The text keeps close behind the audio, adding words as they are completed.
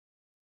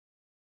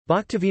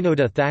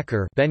Bhaktivinoda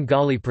Thakur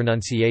Bengali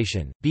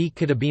pronunciation, B.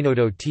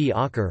 Kitabinodo T.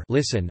 Akar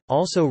listen,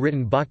 also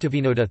written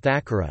Bhaktivinoda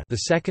Thakura,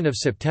 the 2nd of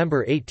September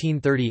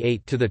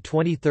 1838 to the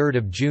 23rd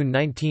of June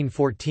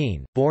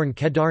 1914, born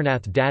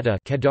Kedarnath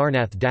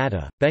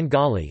Datta,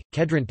 Bengali,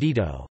 Kedrant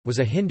Dito, was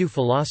a Hindu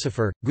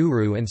philosopher,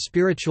 guru and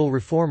spiritual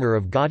reformer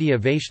of Gaudiya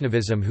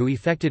Vaishnavism who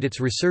effected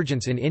its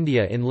resurgence in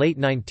India in late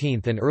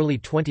 19th and early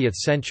 20th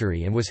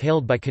century and was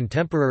hailed by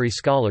contemporary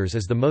scholars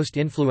as the most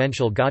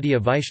influential Gaudiya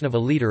Vaishnava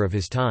leader of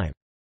his time.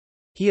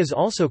 He is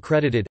also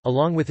credited,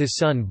 along with his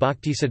son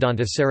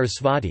Bhaktisiddhanta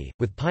Sarasvati,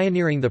 with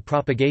pioneering the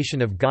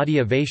propagation of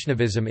Gaudiya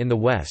Vaishnavism in the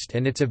West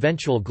and its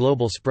eventual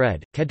global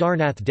spread.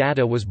 Kedarnath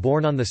Datta was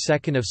born on 2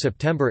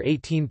 September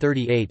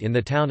 1838 in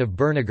the town of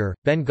Birnagar,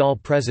 Bengal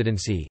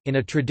Presidency, in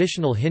a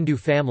traditional Hindu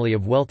family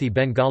of wealthy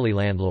Bengali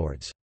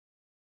landlords.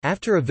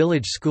 After a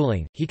village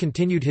schooling, he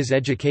continued his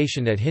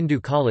education at Hindu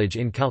College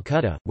in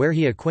Calcutta, where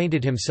he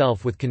acquainted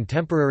himself with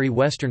contemporary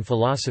Western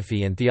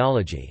philosophy and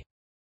theology.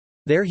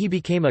 There he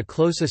became a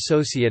close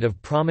associate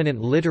of prominent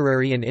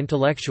literary and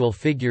intellectual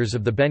figures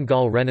of the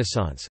Bengal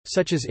Renaissance,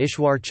 such as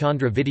Ishwar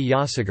Chandra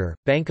Vidyasagar,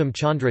 Bankim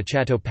Chandra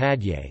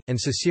Chattopadhyay, and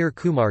Sasir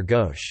Kumar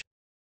Ghosh.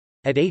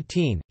 At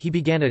 18, he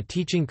began a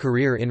teaching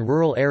career in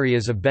rural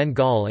areas of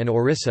Bengal and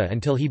Orissa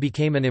until he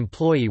became an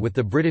employee with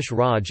the British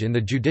Raj in the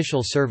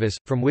judicial service,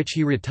 from which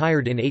he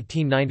retired in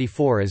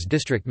 1894 as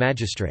district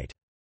magistrate.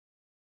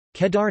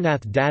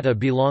 Kedarnath Datta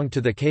belonged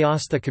to the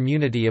Kayastha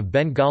community of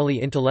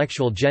Bengali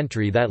intellectual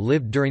gentry that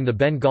lived during the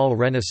Bengal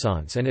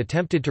Renaissance and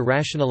attempted to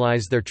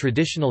rationalize their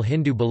traditional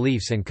Hindu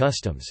beliefs and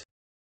customs.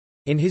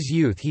 In his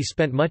youth he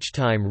spent much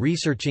time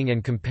researching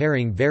and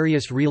comparing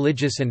various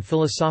religious and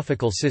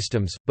philosophical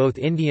systems, both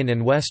Indian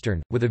and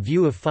Western, with a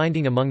view of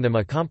finding among them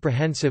a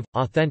comprehensive,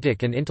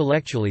 authentic and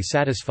intellectually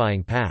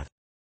satisfying path.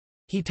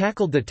 He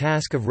tackled the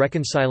task of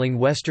reconciling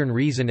Western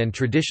reason and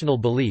traditional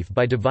belief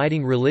by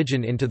dividing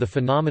religion into the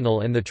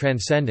phenomenal and the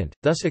transcendent,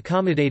 thus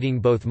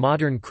accommodating both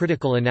modern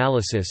critical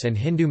analysis and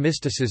Hindu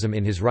mysticism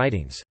in his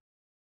writings.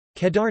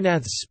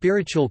 Kedarnath's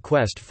spiritual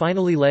quest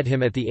finally led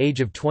him at the age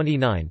of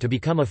 29 to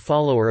become a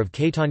follower of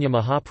Caitanya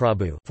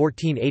Mahaprabhu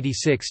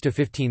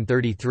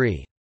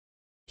 (1486–1533).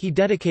 He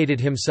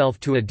dedicated himself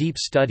to a deep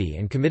study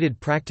and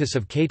committed practice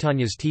of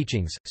Caitanya's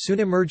teachings,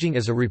 soon emerging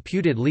as a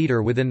reputed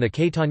leader within the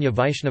Caitanya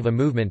Vaishnava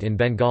movement in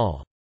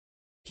Bengal.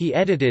 He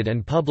edited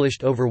and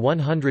published over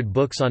 100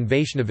 books on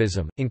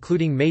Vaishnavism,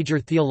 including major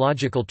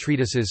theological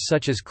treatises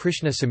such as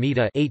Krishna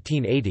Samhita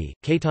 (1880),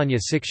 Caitanya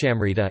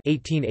Sikshamrita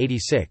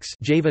 (1886),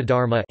 Jaiva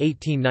Dharma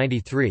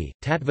 (1893),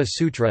 Tattva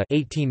Sutra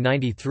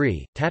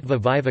 (1893), Tattva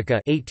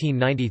Viveka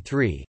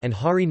 (1893), and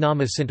Hari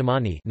Nama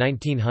Sintamani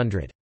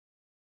 (1900).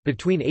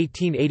 Between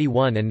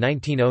 1881 and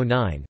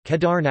 1909,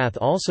 Kedarnath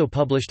also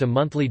published a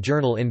monthly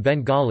journal in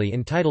Bengali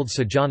entitled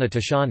Sajjana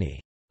Tashani,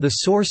 the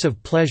source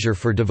of pleasure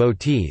for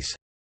devotees,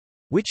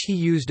 which he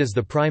used as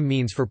the prime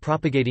means for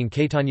propagating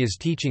Caitanya's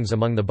teachings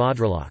among the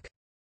Bhadralok.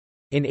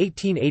 In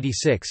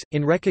 1886,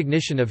 in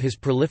recognition of his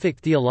prolific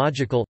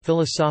theological,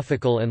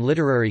 philosophical and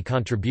literary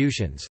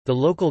contributions, the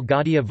local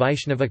Gaudiya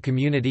Vaishnava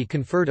community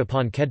conferred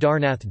upon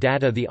Kedarnath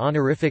Datta the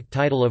honorific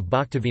title of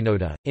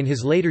Bhaktivinoda. In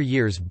his later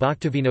years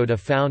Bhaktivinoda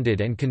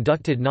founded and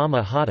conducted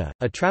Nama Hata,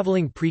 a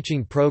travelling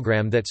preaching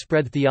program that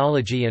spread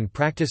theology and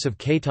practice of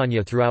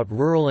Caitanya throughout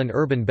rural and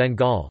urban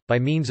Bengal, by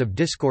means of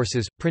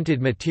discourses, printed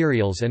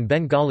materials and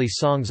Bengali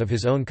songs of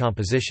his own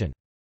composition.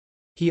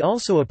 He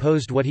also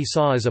opposed what he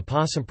saw as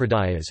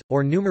apasampradayas,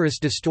 or numerous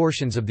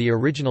distortions of the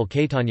original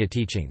Caitanya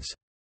teachings.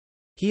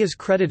 He is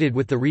credited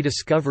with the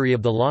rediscovery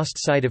of the lost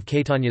site of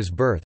Caitanya's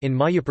birth, in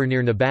Mayapur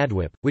near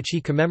Nabadwip, which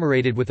he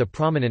commemorated with a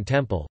prominent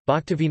temple.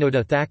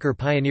 Bhaktivinoda Thakur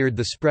pioneered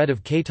the spread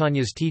of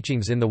Caitanya's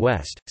teachings in the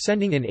West,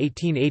 sending in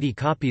 1880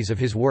 copies of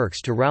his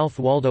works to Ralph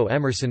Waldo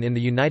Emerson in the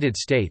United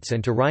States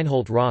and to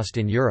Reinhold Rost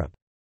in Europe.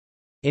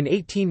 In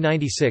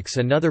 1896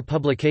 another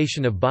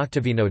publication of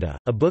Bhaktivinoda,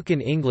 a book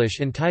in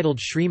English entitled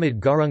Srimad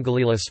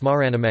Gaurangalila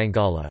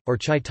Smaranamangala, or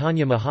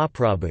Chaitanya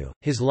Mahaprabhu,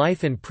 his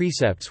life and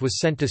precepts was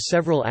sent to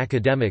several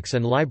academics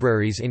and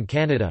libraries in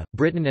Canada,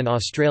 Britain and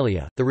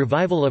Australia. The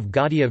revival of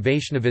Gaudiya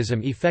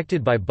Vaishnavism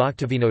effected by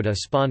Bhaktivinoda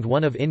spawned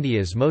one of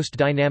India's most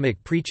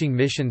dynamic preaching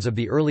missions of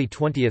the early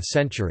 20th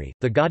century,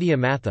 the Gaudiya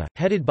Matha,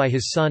 headed by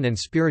his son and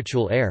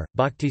spiritual heir,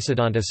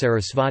 Bhaktisiddhanta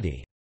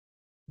Sarasvati.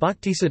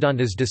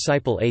 Bhaktisiddhanta's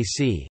disciple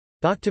A.C.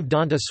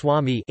 Bhaktivedanta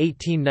Swami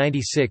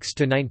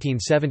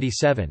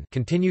 (1896–1977)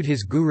 continued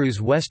his guru's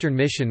Western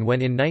mission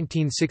when in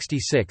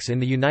 1966 in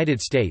the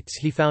United States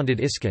he founded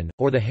ISKCON,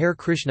 or the Hare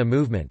Krishna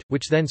movement,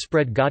 which then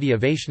spread Gaudiya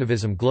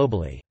Vaishnavism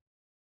globally.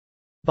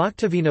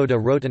 Bhaktivinoda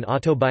wrote an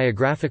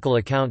autobiographical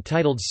account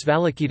titled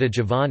Svalakita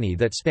Javani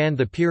that spanned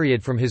the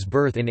period from his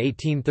birth in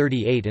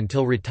 1838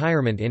 until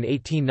retirement in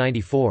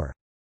 1894.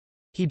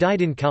 He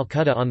died in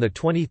Calcutta on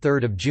 23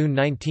 June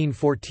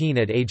 1914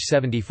 at age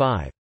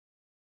 75.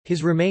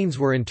 His remains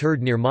were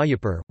interred near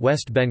Mayapur,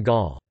 West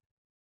Bengal.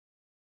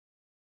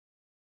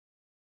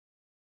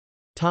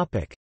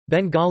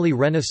 Bengali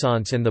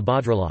Renaissance and the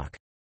Bhadralok.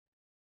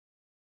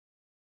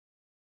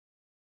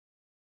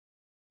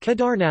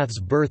 Kedarnath's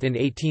birth in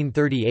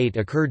 1838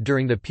 occurred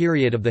during the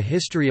period of the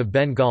history of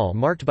Bengal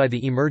marked by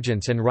the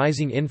emergence and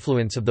rising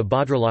influence of the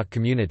Bhadralok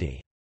community.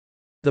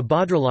 The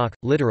Bhadralok,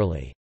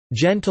 literally,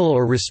 gentle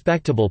or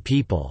respectable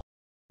people,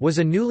 was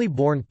a newly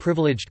born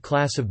privileged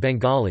class of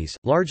Bengalis,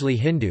 largely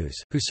Hindus,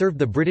 who served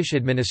the British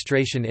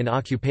administration in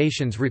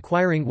occupations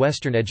requiring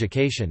Western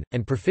education,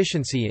 and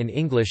proficiency in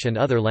English and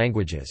other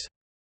languages.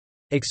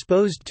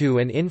 Exposed to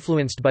and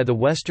influenced by the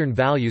Western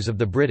values of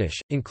the British,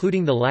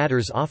 including the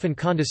latter's often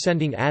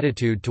condescending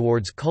attitude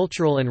towards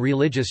cultural and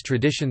religious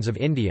traditions of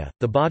India,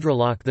 the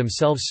Bhadralok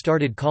themselves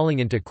started calling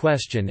into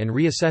question and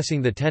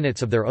reassessing the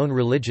tenets of their own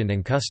religion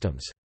and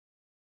customs.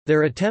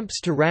 Their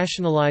attempts to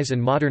rationalize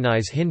and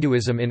modernize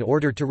Hinduism in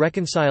order to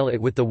reconcile it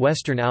with the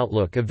Western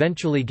outlook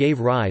eventually gave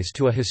rise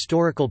to a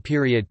historical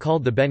period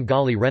called the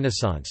Bengali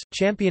Renaissance,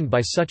 championed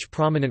by such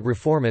prominent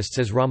reformists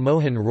as Ram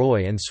Mohan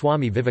Roy and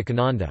Swami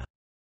Vivekananda.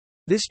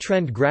 This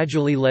trend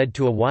gradually led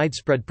to a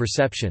widespread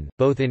perception,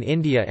 both in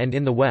India and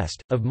in the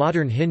West, of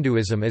modern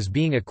Hinduism as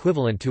being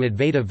equivalent to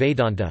Advaita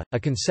Vedanta, a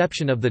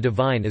conception of the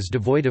divine as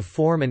devoid of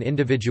form and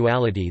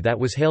individuality that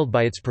was hailed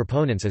by its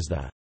proponents as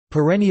the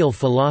perennial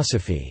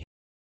philosophy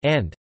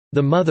and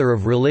the mother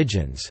of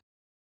religions.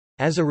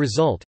 As a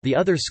result, the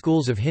other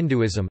schools of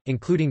Hinduism,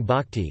 including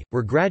Bhakti,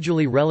 were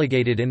gradually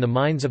relegated in the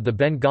minds of the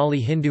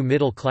Bengali Hindu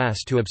middle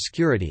class to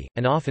obscurity,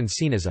 and often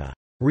seen as a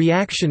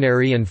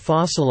reactionary and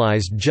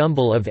fossilized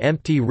jumble of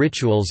empty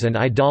rituals and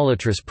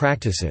idolatrous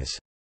practices.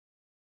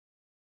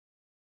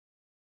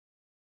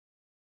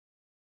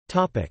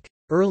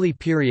 Early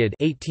period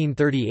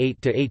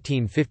 1838 to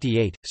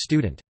 1858,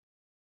 student.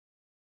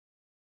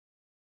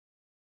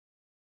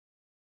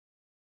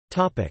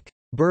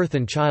 Birth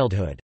and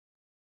childhood.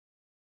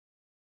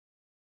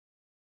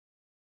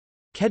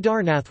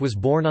 Kedarnath was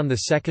born on 2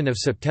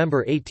 September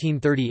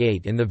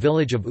 1838 in the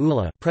village of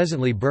Ula,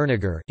 presently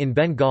Birnagar, in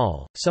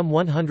Bengal, some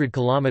 100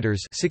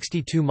 kilometers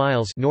 (62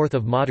 miles) north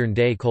of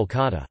modern-day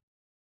Kolkata.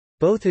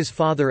 Both his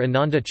father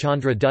Ananda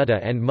Chandra Dutta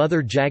and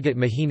mother Jagat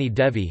Mohini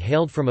Devi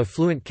hailed from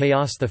affluent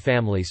Kayastha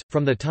families.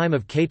 From the time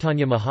of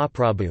Caitanya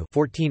Mahaprabhu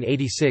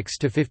 (1486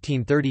 to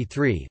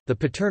 1533), the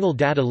paternal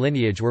Datta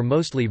lineage were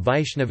mostly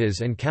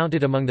Vaishnavas and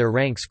counted among their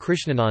ranks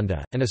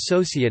Krishnananda, an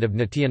associate of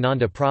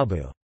Nityananda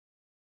Prabhu.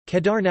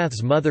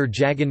 Kedarnath's mother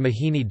Jagan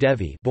Mohini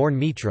Devi, born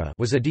Mitra,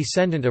 was a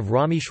descendant of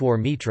Rameshwar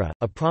Mitra,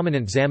 a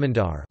prominent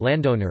zamindar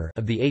landowner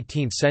of the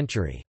 18th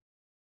century.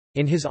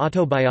 In his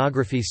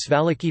autobiography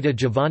Svalakita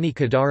Javani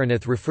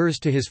Kedarnath refers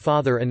to his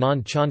father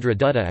Anand Chandra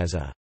Dutta as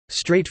a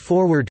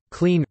straightforward,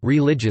 clean,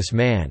 religious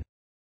man,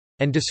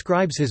 and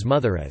describes his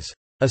mother as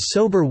a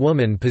sober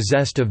woman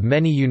possessed of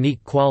many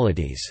unique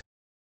qualities.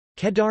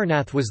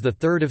 Kedarnath was the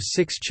third of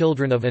 6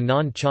 children of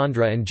Anand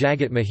Chandra and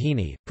Jagat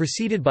Mohini,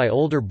 preceded by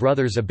older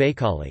brothers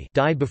Abekali,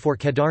 died before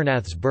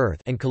Kedarnath's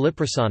birth, and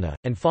Kaliprasana,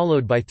 and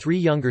followed by 3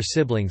 younger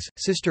siblings,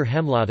 sister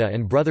Hemlata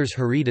and brothers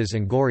Haridas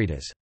and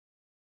Gauridas.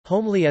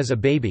 Homely as a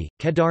baby,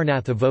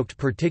 Kedarnath evoked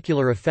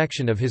particular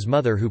affection of his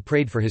mother who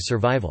prayed for his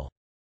survival.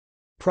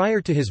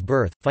 Prior to his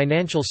birth,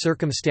 financial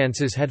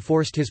circumstances had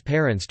forced his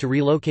parents to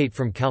relocate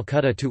from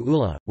Calcutta to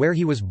Ula, where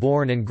he was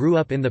born and grew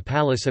up in the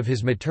palace of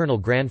his maternal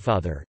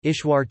grandfather,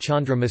 Ishwar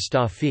Chandra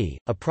Mustafi,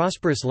 a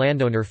prosperous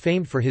landowner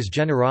famed for his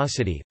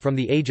generosity. From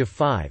the age of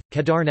 5,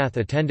 Kedarnath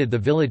attended the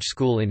village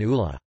school in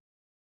Ula.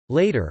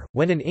 Later,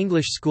 when an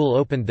English school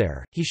opened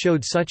there, he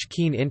showed such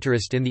keen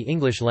interest in the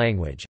English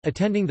language,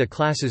 attending the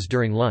classes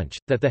during lunch,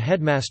 that the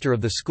headmaster of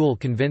the school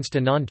convinced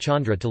Anand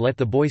Chandra to let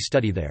the boy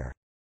study there.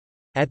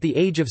 At the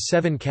age of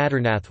 7,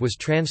 Kedarnath was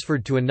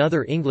transferred to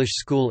another English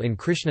school in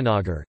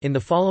Krishnanagar. In the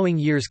following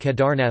years,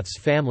 Kedarnath's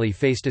family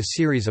faced a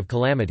series of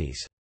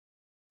calamities.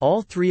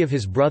 All 3 of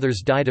his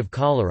brothers died of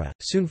cholera,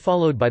 soon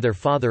followed by their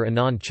father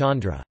Anand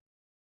Chandra.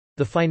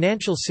 The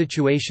financial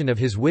situation of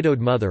his widowed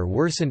mother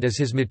worsened as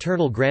his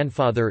maternal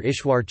grandfather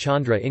Ishwar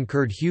Chandra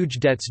incurred huge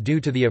debts due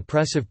to the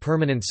oppressive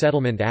Permanent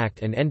Settlement Act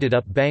and ended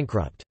up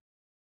bankrupt.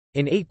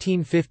 In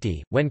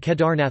 1850, when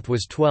Kedarnath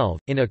was 12,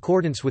 in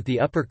accordance with the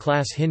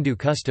upper-class Hindu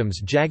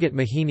customs, Jagat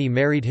Mohini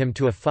married him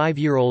to a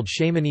 5-year-old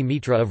Shamini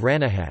Mitra of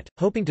Ranaghat,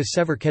 hoping to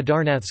sever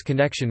Kedarnath's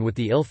connection with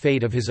the ill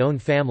fate of his own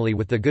family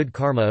with the good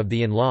karma of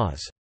the in-laws.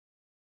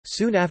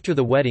 Soon after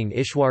the wedding,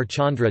 Ishwar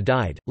Chandra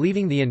died,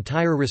 leaving the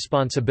entire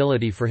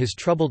responsibility for his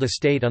troubled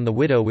estate on the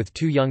widow with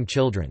 2 young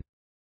children.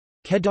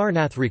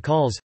 Kedarnath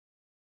recalls,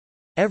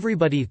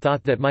 "Everybody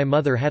thought that my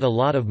mother had a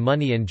lot of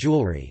money and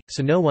jewelry,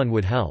 so no one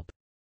would help.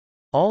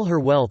 All her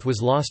wealth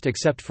was lost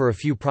except for a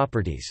few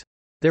properties.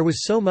 There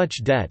was so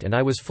much debt and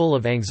I was full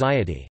of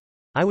anxiety.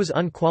 I was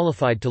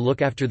unqualified to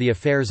look after the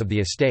affairs of the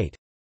estate.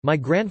 My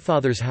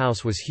grandfather's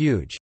house was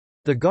huge.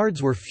 The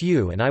guards were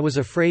few and I was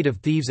afraid of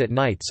thieves at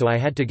night, so I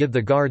had to give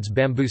the guards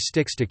bamboo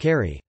sticks to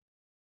carry."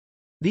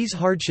 These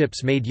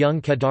hardships made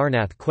young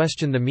Kedarnath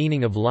question the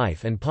meaning of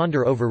life and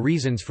ponder over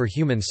reasons for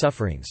human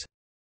sufferings.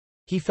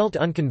 He felt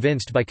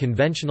unconvinced by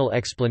conventional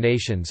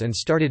explanations and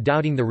started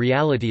doubting the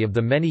reality of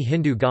the many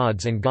Hindu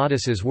gods and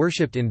goddesses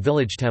worshipped in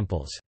village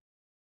temples.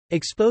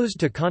 Exposed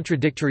to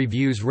contradictory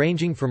views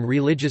ranging from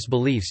religious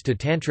beliefs to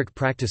tantric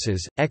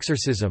practices,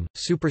 exorcism,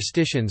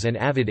 superstitions and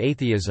avid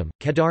atheism,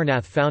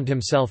 Kedarnath found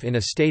himself in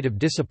a state of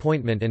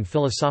disappointment and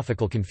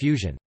philosophical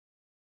confusion.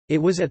 It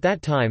was at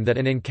that time that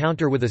an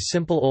encounter with a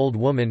simple old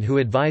woman who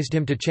advised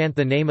him to chant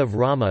the name of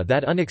Rama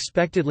that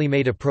unexpectedly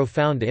made a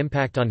profound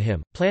impact on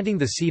him, planting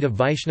the seed of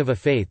Vaishnava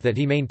faith that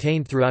he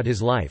maintained throughout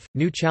his life.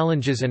 New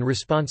challenges and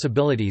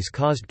responsibilities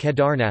caused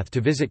Kedarnath to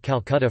visit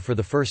Calcutta for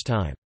the first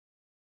time.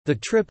 The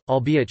trip,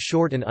 albeit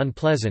short and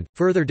unpleasant,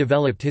 further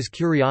developed his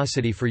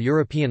curiosity for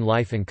European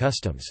life and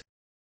customs.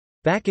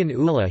 Back in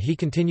Ula he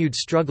continued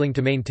struggling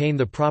to maintain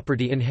the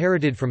property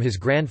inherited from his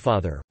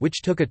grandfather,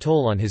 which took a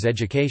toll on his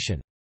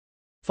education.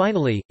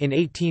 Finally, in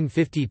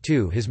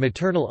 1852 his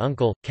maternal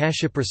uncle,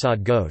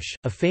 Kashiprasad Ghosh,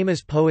 a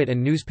famous poet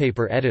and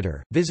newspaper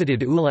editor,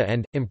 visited Ula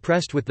and,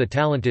 impressed with the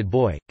talented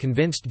boy,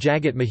 convinced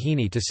Jagat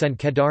Mohini to send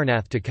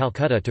Kedarnath to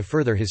Calcutta to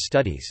further his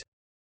studies.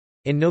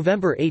 In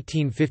November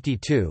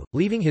 1852,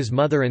 leaving his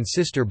mother and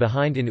sister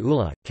behind in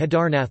Ula,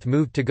 Kedarnath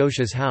moved to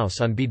Ghosh's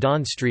house on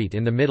Bidan Street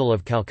in the middle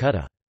of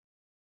Calcutta.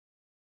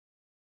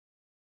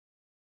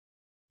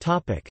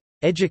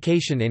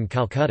 Education in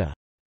Calcutta.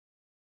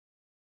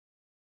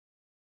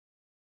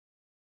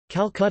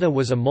 Calcutta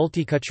was a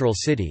multicultural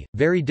city,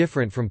 very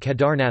different from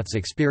Kedarnath's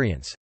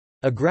experience.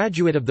 A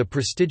graduate of the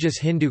prestigious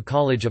Hindu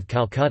College of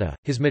Calcutta,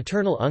 his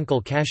maternal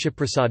uncle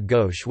Kashiprasad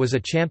Ghosh was a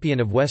champion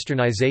of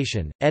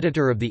westernization,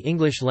 editor of the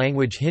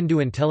English-language Hindu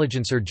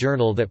intelligencer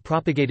journal that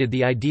propagated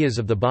the ideas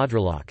of the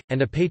Bhadralok,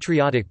 and a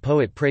patriotic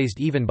poet praised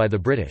even by the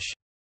British.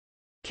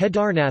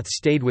 Kedarnath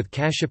stayed with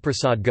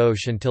Kashiprasad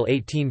Ghosh until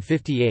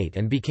 1858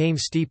 and became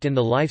steeped in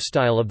the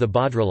lifestyle of the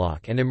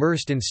Bhadralok and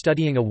immersed in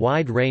studying a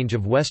wide range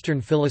of Western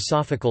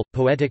philosophical,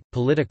 poetic,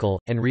 political,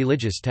 and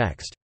religious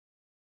text.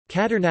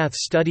 Kedarnath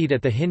studied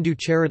at the Hindu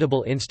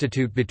Charitable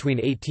Institute between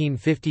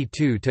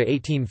 1852 to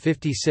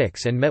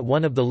 1856 and met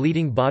one of the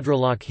leading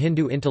Bhadralok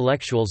Hindu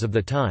intellectuals of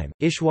the time,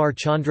 Ishwar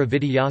Chandra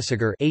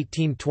Vidyasagar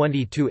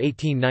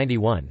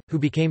 (1820–1891), who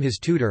became his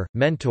tutor,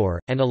 mentor,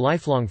 and a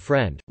lifelong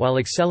friend. While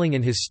excelling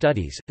in his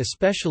studies,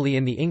 especially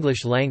in the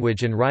English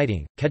language and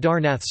writing,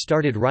 Kedarnath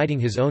started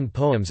writing his own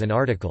poems and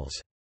articles.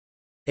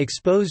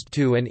 Exposed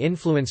to and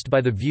influenced by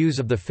the views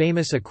of the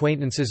famous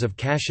acquaintances of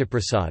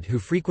Kashiprasad who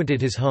frequented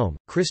his home,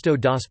 Christo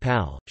Das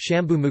Pal,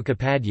 Shambhu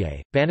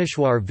Mukhopadhyay,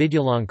 Baneshwar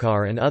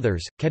Vidyalankar and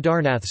others,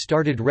 Kedarnath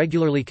started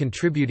regularly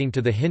contributing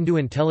to the Hindu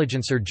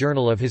intelligencer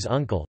journal of his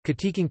uncle,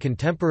 critiquing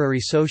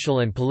contemporary social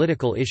and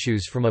political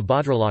issues from a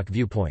Bhadralok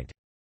viewpoint.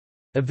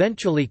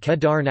 Eventually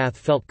Kedarnath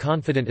felt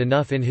confident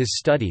enough in his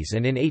studies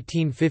and in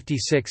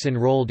 1856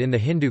 enrolled in the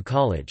Hindu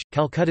College,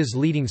 Calcutta's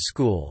leading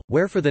school,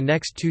 where for the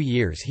next 2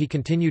 years he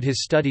continued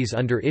his studies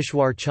under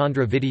Ishwar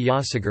Chandra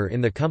Vidyasagar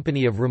in the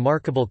company of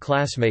remarkable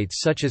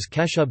classmates such as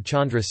Keshub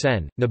Chandra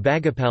Sen,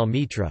 Nabagopal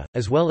Mitra,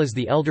 as well as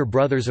the elder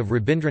brothers of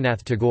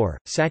Rabindranath Tagore,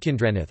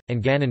 Satyendranath,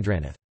 and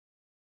Ganendranath.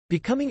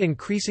 Becoming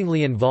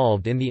increasingly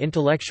involved in the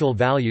intellectual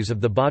values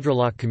of the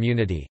Bhadralok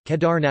community,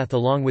 Kedarnath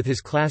along with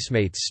his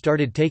classmates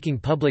started taking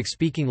public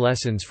speaking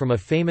lessons from a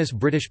famous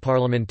British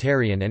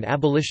parliamentarian and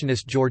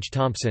abolitionist George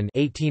Thompson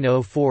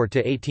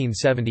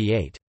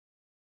 (1804–1878).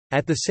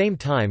 At the same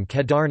time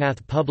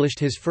Kedarnath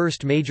published his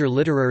first major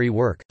literary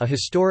work, a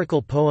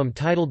historical poem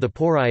titled The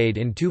Poriade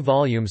in 2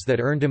 volumes that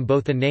earned him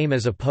both a name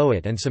as a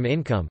poet and some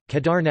income.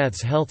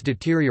 Kedarnath's health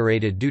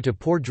deteriorated due to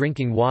poor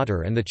drinking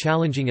water and the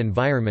challenging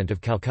environment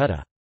of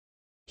Calcutta.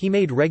 He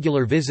made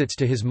regular visits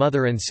to his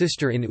mother and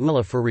sister in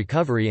Ula for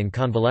recovery and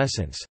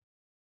convalescence.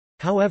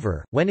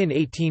 However, when in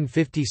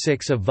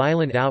 1856 a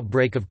violent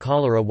outbreak of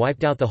cholera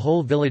wiped out the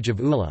whole village of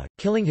Ula,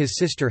 killing his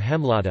sister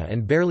Hemlata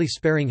and barely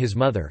sparing his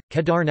mother,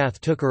 Kedarnath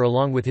took her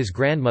along with his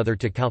grandmother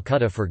to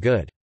Calcutta for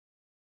good.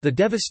 The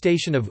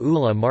devastation of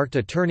Ula marked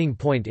a turning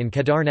point in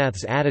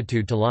Kedarnath's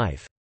attitude to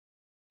life.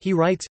 He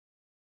writes,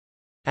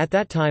 "At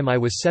that time I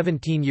was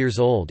 17 years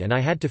old and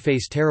I had to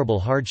face terrible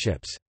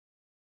hardships.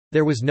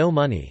 There was no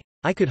money.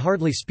 I could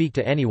hardly speak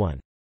to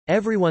anyone.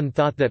 Everyone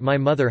thought that my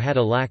mother had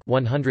a lakh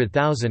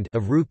 100,000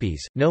 of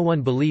rupees, no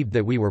one believed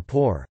that we were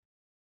poor.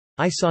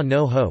 I saw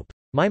no hope.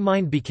 My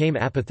mind became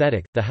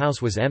apathetic, the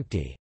house was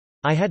empty.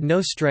 I had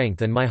no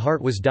strength and my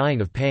heart was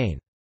dying of pain."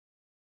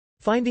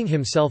 Finding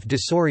himself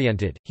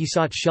disoriented, he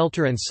sought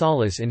shelter and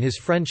solace in his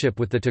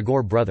friendship with the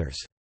Tagore brothers.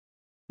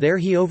 There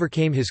he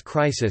overcame his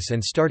crisis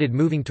and started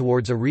moving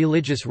towards a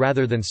religious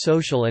rather than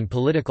social and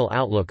political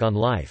outlook on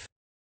life.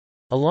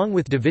 Along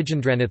with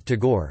Devijindranath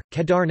Tagore,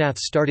 Kedarnath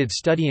started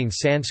studying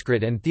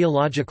Sanskrit and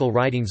theological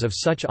writings of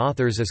such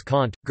authors as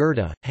Kant,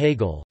 Goethe,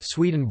 Hegel,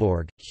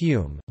 Swedenborg,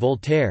 Hume,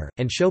 Voltaire,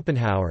 and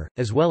Schopenhauer,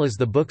 as well as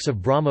the books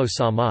of Brahmo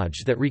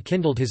Samaj that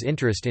rekindled his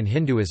interest in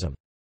Hinduism.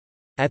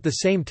 At the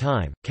same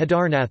time,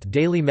 Kedarnath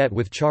daily met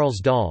with Charles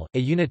Dahl, a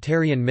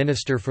Unitarian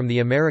minister from the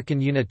American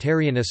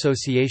Unitarian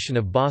Association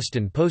of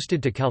Boston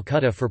posted to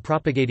Calcutta for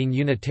propagating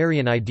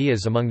Unitarian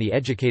ideas among the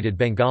educated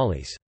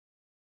Bengalis.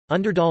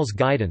 Under Dahl's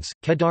guidance,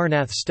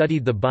 Kedarnath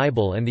studied the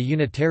Bible and the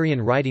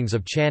Unitarian writings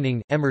of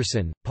Channing,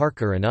 Emerson,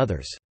 Parker and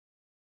others.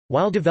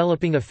 While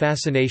developing a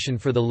fascination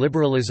for the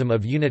liberalism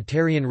of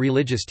Unitarian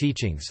religious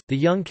teachings, the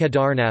young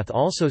Kedarnath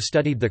also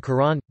studied the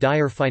Quran.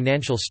 Dire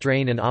financial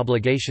strain and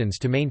obligations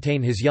to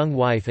maintain his young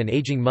wife and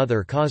aging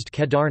mother caused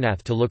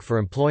Kedarnath to look for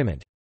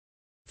employment.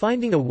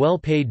 Finding a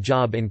well-paid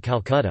job in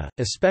Calcutta,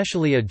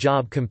 especially a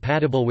job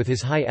compatible with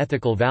his high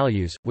ethical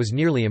values, was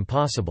nearly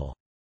impossible.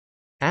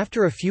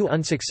 After a few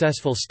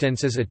unsuccessful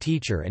stints as a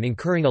teacher and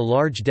incurring a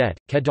large debt,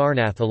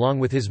 Kedarnath along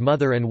with his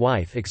mother and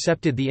wife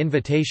accepted the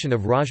invitation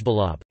of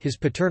Rajballabh, his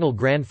paternal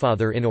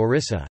grandfather in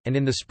Orissa, and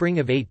in the spring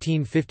of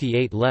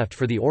 1858 left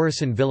for the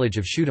Orissan village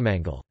of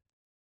Shudamangal.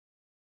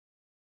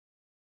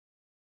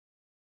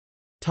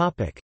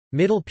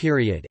 Middle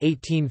period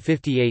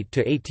 1858 to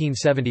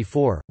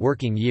 1874,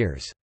 working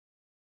years.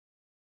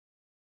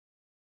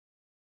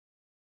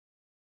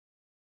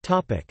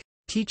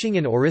 Teaching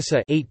in Orissa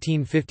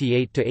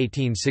 1858 to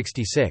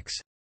 1866.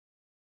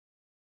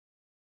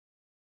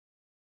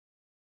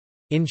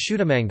 In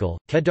Shudamangal,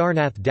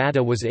 Kedarnath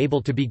Datta was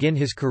able to begin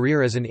his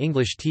career as an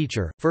English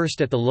teacher,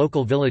 first at the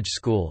local village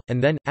school,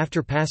 and then,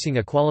 after passing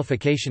a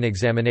qualification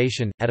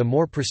examination, at a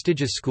more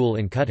prestigious school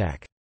in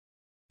Cuttack.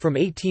 From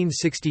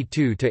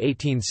 1862 to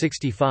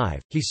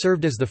 1865, he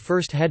served as the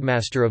first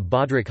headmaster of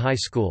Bhadrak High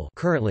School,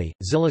 currently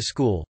Zilla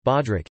School,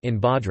 Bhadrak,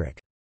 in Bhadrak.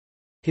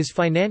 His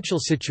financial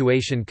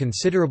situation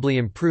considerably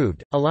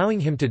improved, allowing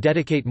him to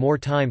dedicate more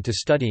time to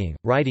studying,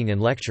 writing and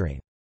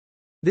lecturing.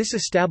 This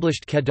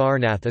established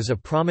Kedarnath as a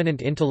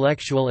prominent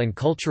intellectual and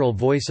cultural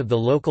voice of the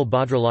local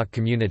Bhadralok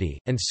community,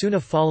 and soon a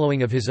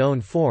following of his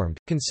own formed,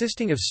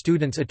 consisting of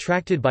students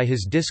attracted by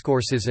his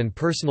discourses and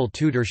personal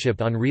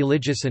tutorship on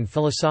religious and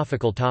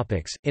philosophical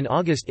topics. In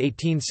August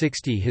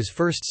 1860, his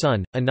first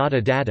son,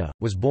 Ananta Datta,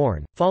 was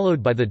born,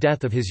 followed by the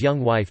death of his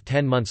young wife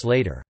 10 months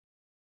later.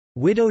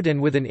 Widowed and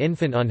with an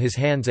infant on his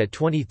hands at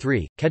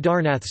 23,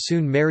 Kedarnath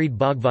soon married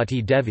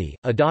Bhagavati Devi,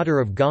 a daughter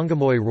of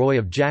Gangamoy Roy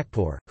of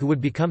Jakpur, who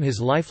would become his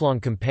lifelong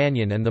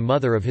companion and the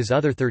mother of his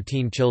other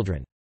 13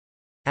 children.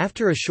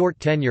 After a short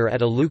tenure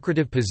at a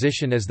lucrative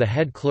position as the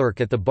head clerk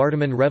at the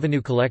Bardhaman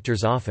Revenue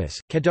Collector's Office,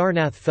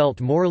 Kedarnath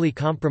felt morally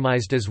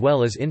compromised as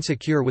well as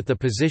insecure with the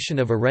position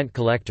of a rent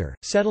collector,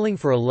 settling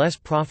for a less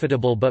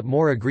profitable but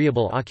more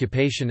agreeable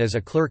occupation as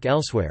a clerk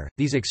elsewhere.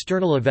 These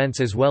external events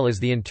as well as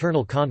the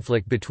internal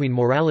conflict between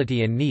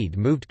morality and need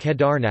moved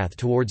Kedarnath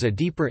towards a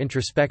deeper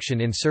introspection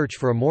in search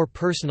for a more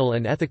personal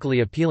and ethically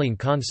appealing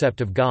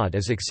concept of God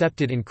as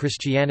accepted in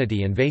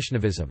Christianity and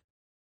Vaishnavism.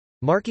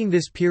 Marking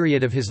this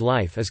period of his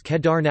life is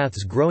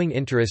Kedarnath's growing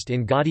interest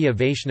in Gaudiya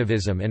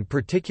Vaishnavism and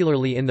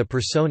particularly in the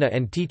persona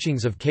and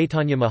teachings of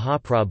Caitanya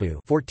Mahaprabhu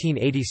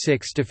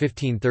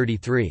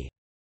 (1486–1533).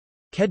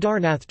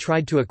 Kedarnath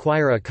tried to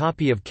acquire a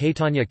copy of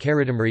Caitanya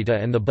Charitamrita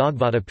and the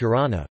Bhagavata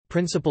Purana,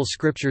 principal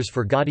scriptures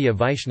for Gaudiya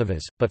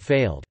Vaishnavas, but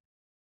failed.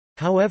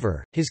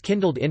 However, his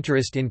kindled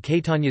interest in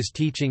Caitanya's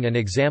teaching and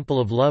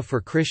example of love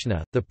for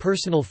Krishna, the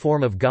personal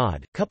form of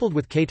God, coupled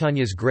with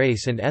Caitanya's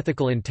grace and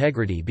ethical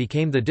integrity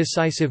became the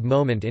decisive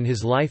moment in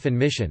his life and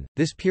mission.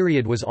 This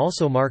period was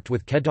also marked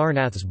with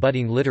Kedarnath's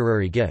budding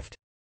literary gift.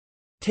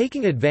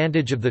 Taking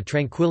advantage of the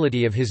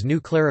tranquility of his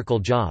new clerical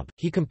job,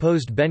 he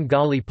composed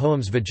Bengali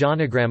poems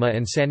Vijanagrama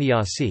and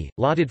Sannyasi,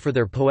 lauded for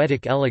their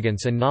poetic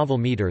elegance and novel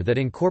metre that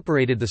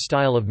incorporated the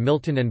style of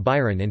Milton and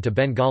Byron into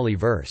Bengali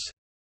verse.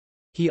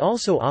 He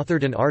also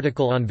authored an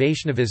article on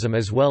Vaishnavism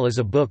as well as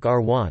a book Our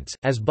Wants.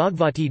 As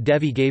Bhagavati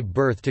Devi gave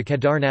birth to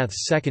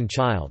Kedarnath's second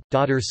child,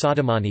 daughter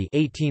Sadamani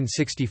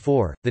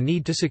 1864, the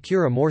need to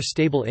secure a more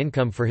stable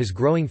income for his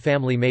growing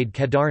family made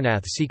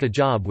Kedarnath seek a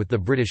job with the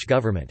British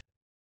government.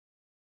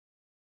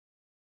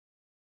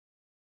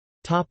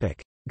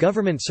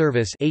 Government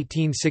service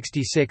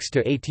 1866 to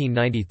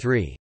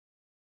 1893.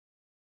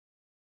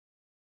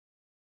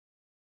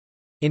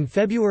 In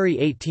February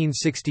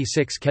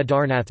 1866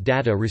 Kedarnath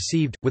Datta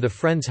received, with a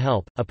friend's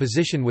help, a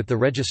position with the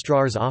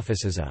Registrar's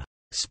office as a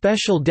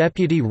special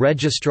deputy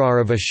registrar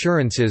of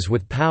assurances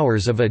with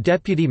powers of a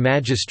deputy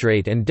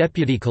magistrate and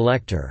deputy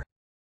collector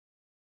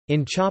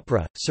in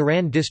Chhapra,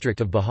 Saran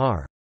district of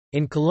Bihar.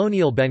 In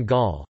colonial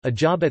Bengal, a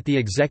job at the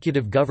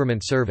executive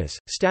government service,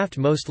 staffed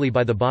mostly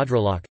by the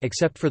Bhadralok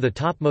except for the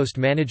topmost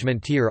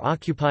management tier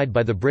occupied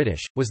by the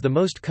British, was the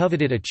most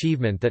coveted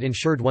achievement that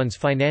ensured one's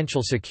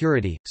financial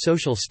security,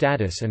 social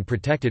status and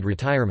protected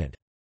retirement.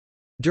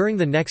 During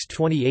the next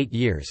 28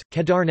 years,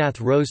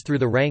 Kedarnath rose through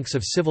the ranks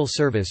of civil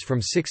service from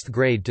 6th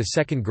grade to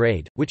 2nd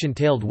grade, which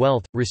entailed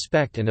wealth,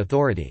 respect and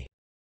authority.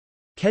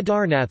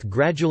 Kedarnath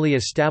gradually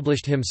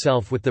established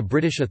himself with the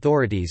British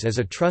authorities as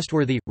a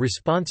trustworthy,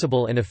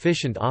 responsible and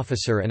efficient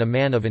officer and a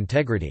man of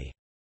integrity.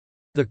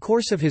 The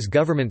course of his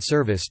government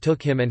service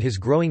took him and his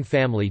growing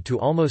family to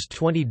almost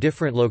 20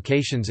 different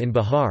locations in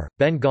Bihar,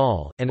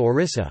 Bengal, and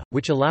Orissa,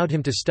 which allowed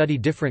him to study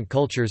different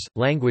cultures,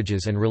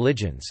 languages and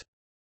religions.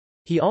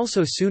 He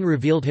also soon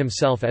revealed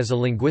himself as a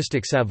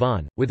linguistic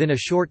savant, within a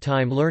short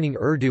time learning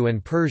Urdu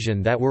and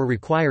Persian that were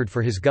required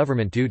for his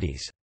government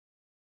duties.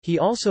 He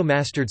also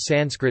mastered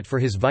Sanskrit for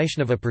his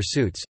Vaishnava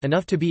pursuits,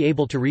 enough to be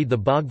able to read the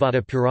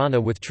Bhagavata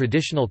Purana with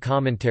traditional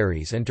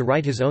commentaries and to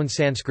write his own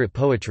Sanskrit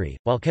poetry.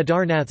 While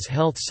Kedarnath's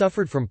health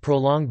suffered from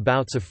prolonged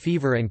bouts of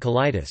fever and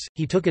colitis,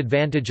 he took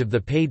advantage of the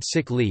paid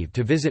sick leave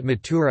to visit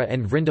Mathura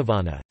and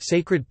Vrindavana,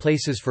 sacred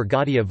places for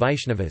Gaudiya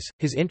Vaishnavas.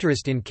 His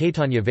interest in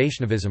Caitanya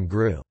Vaishnavism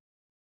grew.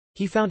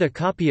 He found a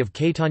copy of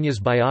Caitanya's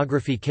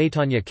biography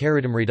Caitanya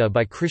Charitamrita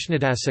by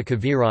Krishnadasa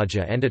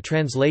Kaviraja and a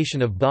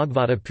translation of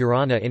Bhagavata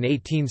Purana in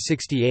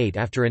 1868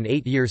 after an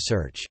 8-year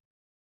search.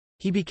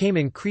 He became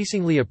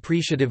increasingly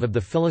appreciative of the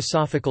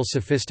philosophical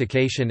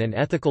sophistication and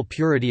ethical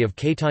purity of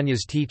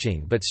Caitanya's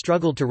teaching but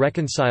struggled to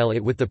reconcile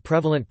it with the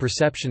prevalent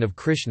perception of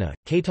Krishna,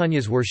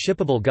 Caitanya's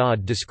worshipable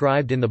god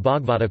described in the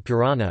Bhagavata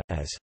Purana,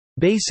 as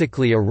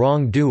basically a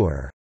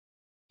wrongdoer.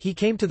 He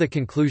came to the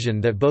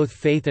conclusion that both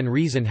faith and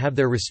reason have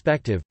their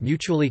respective,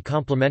 mutually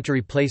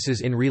complementary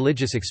places in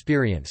religious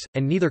experience,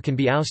 and neither can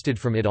be ousted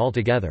from it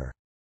altogether.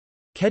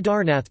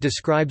 Kedarnath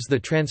describes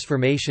the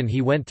transformation he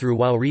went through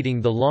while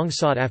reading the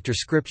long-sought-after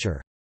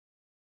scripture.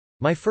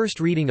 My first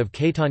reading of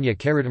Caitanya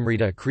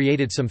Charitamrita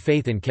created some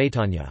faith in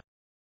Caitanya.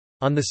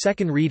 On the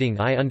second reading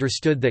I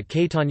understood that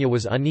Caitanya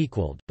was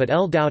unequaled, but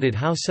doubted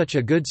how such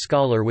a good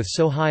scholar with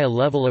so high a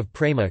level of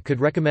prema could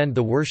recommend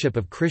the worship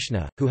of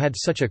Krishna, who had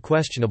such a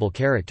questionable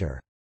character.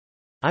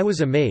 I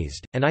was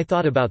amazed, and I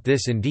thought about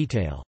this in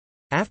detail.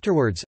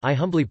 Afterwards, I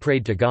humbly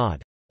prayed to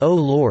God, "O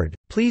Lord,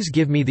 please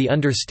give me the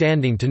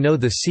understanding to know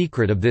the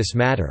secret of this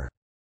matter."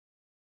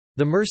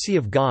 The mercy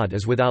of God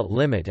is without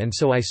limit, and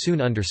so I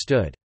soon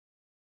understood.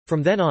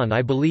 From then on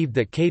I believed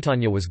that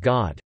Caitanya was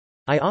God.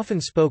 I often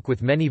spoke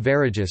with many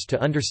Vairajas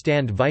to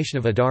understand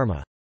Vaishnava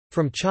Dharma.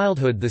 From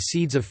childhood the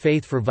seeds of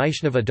faith for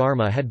Vaishnava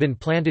Dharma had been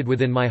planted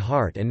within my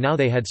heart and now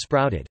they had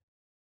sprouted.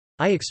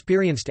 I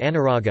experienced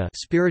anuraga,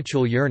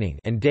 spiritual yearning,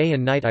 and day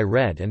and night I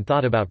read and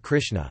thought about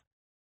Krishna.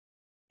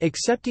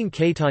 Accepting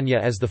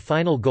Caitanya as the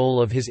final goal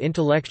of his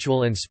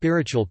intellectual and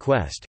spiritual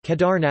quest,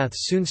 Kedarnath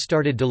soon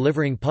started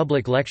delivering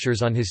public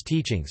lectures on his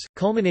teachings,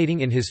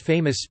 culminating in his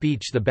famous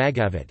speech The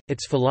Bhagavat,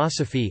 its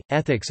philosophy,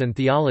 ethics and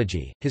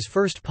theology, his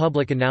first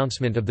public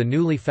announcement of the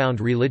newly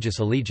found religious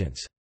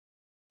allegiance.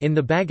 In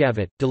the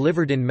Bhagavat,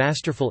 delivered in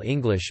masterful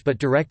English but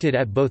directed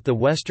at both the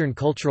Western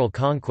cultural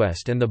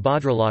conquest and the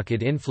Bhadralok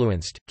it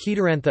influenced,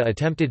 Kedarantha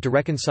attempted to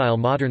reconcile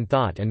modern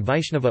thought and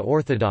Vaishnava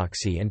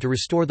orthodoxy and to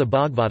restore the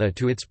Bhagavata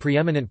to its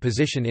preeminent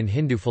position in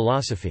Hindu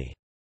philosophy.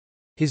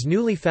 His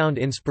newly found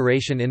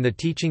inspiration in the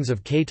teachings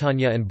of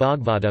Caitanya and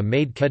Bhagavata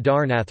made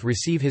Kedarnath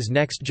receive his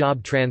next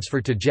job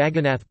transfer to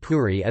Jagannath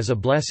Puri as a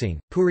blessing.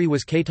 Puri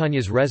was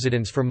Caitanya's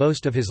residence for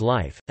most of his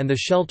life, and the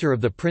shelter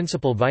of the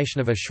principal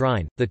Vaishnava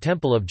shrine, the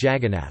Temple of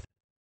Jagannath.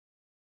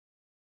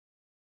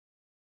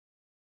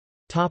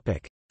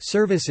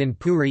 Service in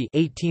Puri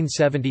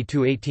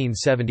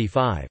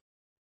 1870–1875.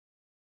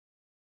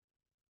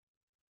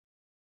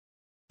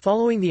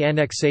 Following the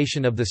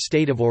annexation of the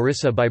state of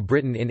Orissa by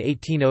Britain in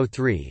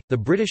 1803, the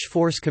British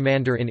force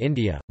commander in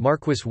India,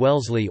 Marquis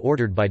Wellesley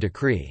ordered by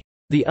decree,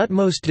 "the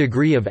utmost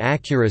degree of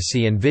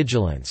accuracy and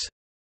vigilance"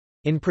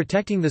 in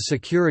protecting the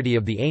security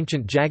of the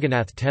ancient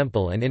Jagannath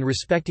temple and in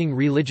respecting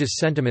religious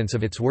sentiments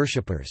of its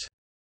worshippers.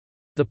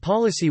 The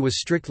policy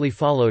was strictly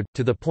followed,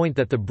 to the point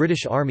that the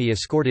British Army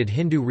escorted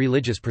Hindu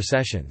religious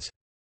processions.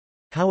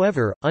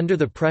 However, under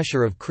the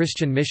pressure of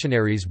Christian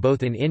missionaries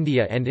both in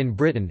India and in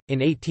Britain, in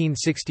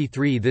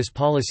 1863 this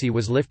policy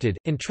was lifted,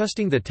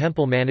 entrusting the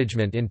temple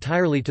management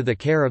entirely to the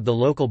care of the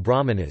local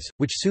brahmanas,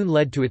 which soon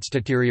led to its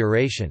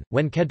deterioration.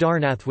 When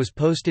Kedarnath was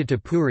posted to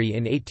Puri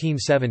in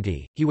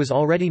 1870, he was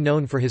already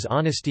known for his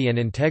honesty and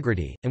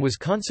integrity, and was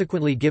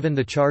consequently given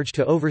the charge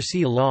to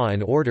oversee law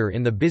and order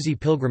in the busy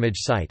pilgrimage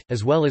site,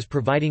 as well as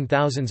providing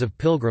thousands of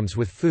pilgrims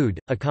with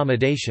food,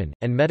 accommodation,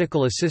 and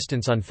medical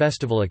assistance on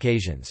festival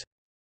occasions.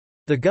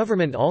 The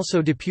government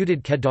also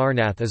deputed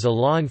Kedarnath as a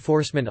law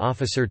enforcement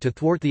officer to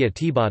thwart the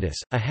Atibadis,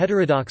 a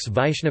heterodox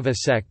Vaishnava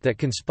sect that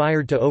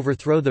conspired to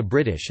overthrow the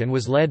British and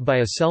was led by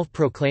a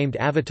self-proclaimed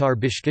avatar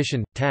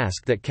Bishkishan,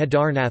 task that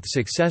Kedarnath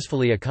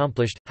successfully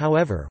accomplished.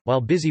 However,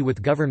 while busy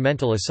with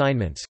governmental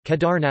assignments,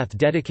 Kedarnath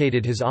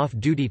dedicated his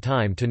off-duty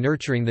time to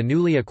nurturing the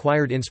newly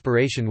acquired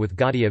inspiration with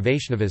Gaudiya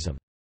Vaishnavism.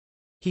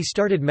 He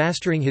started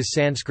mastering his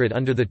Sanskrit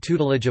under the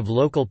tutelage of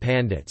local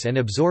pandits and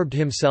absorbed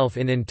himself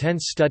in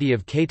intense study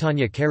of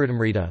Caitanya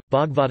Charitamrita,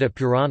 Bhagavata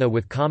Purana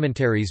with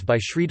commentaries by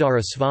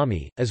Sridhara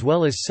Swami, as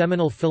well as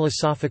seminal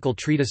philosophical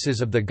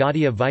treatises of the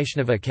Gaudiya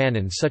Vaishnava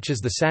canon such as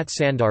the Sat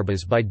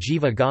Sandarbhas by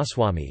Jiva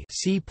Goswami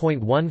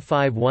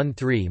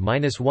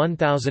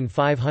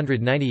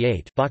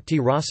c.1513–1598, Bhakti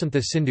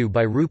Rasamtha Sindhu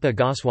by Rupa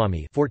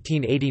Goswami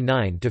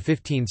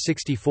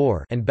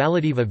 (1489–1564) and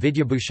Baladeva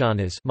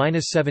Vidyabhushanas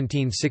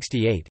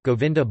 (1768).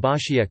 Govinda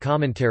Bhashya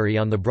commentary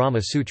on the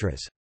Brahma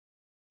Sutras.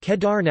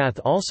 Kedarnath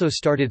also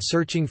started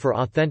searching for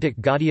authentic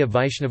Gaudiya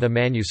Vaishnava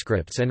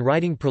manuscripts and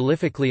writing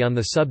prolifically on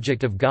the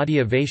subject of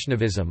Gaudiya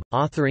Vaishnavism,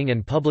 authoring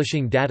and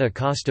publishing Datta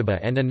Kaustubha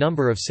and a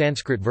number of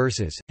Sanskrit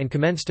verses, and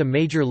commenced a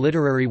major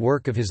literary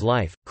work of his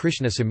life,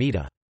 Krishna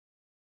Samhita.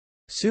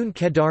 Soon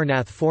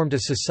Kedarnath formed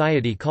a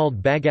society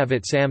called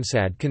Bhagavat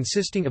Samsad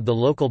consisting of the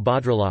local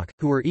Bhadralok,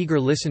 who were eager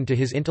to listen to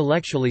his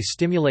intellectually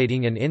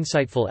stimulating and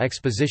insightful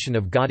exposition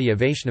of Gaudiya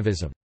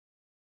Vaishnavism.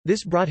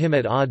 This brought him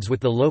at odds with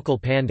the local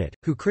Pandit,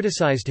 who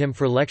criticized him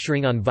for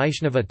lecturing on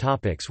Vaishnava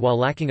topics while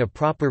lacking a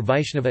proper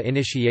Vaishnava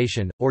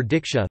initiation, or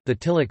diksha, the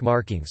tilak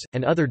markings,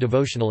 and other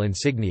devotional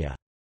insignia.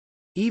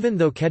 Even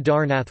though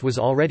Kedarnath was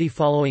already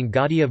following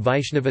Gaudiya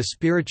Vaishnava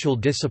spiritual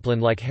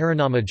discipline like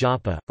Harinama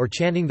Japa, or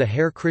chanting the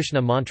Hare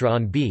Krishna mantra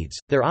on beads,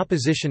 their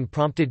opposition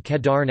prompted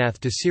Kedarnath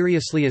to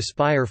seriously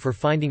aspire for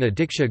finding a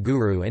Diksha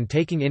guru and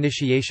taking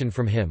initiation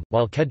from him.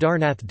 While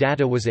Kedarnath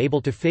Datta was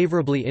able to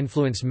favorably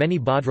influence many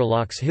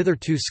Bhadraloks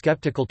hitherto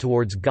skeptical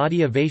towards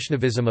Gaudiya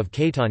Vaishnavism of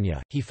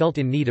Caitanya, he felt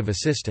in need of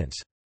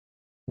assistance.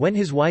 When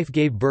his wife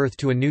gave birth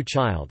to a new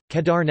child,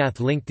 Kedarnath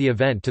linked the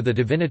event to the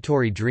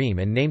divinatory dream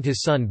and named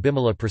his son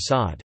Bimala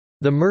Prasad,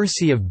 the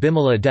mercy of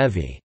Bimala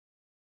Devi.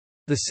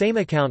 The same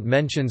account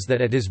mentions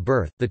that at his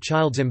birth, the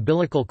child's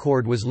umbilical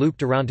cord was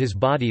looped around his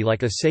body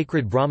like a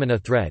sacred Brahmana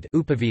thread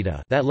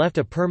that left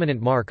a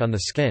permanent mark on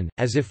the skin,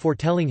 as if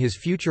foretelling his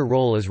future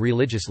role as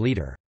religious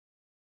leader.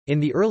 In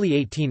the early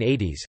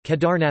 1880s,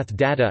 Kedarnath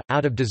Datta,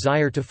 out of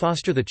desire to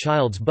foster the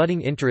child's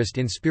budding interest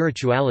in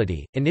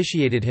spirituality,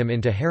 initiated him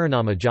into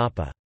Harinama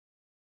Japa.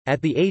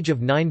 At the age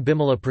of 9,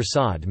 Bimala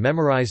Prasad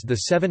memorized the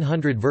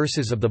 700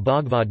 verses of the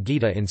Bhagavad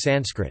Gita in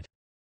Sanskrit.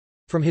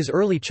 From his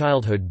early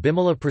childhood,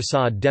 Bimala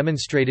Prasad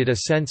demonstrated a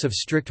sense of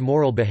strict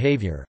moral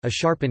behavior, a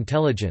sharp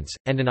intelligence,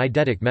 and an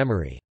eidetic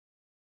memory.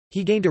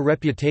 He gained a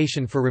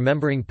reputation for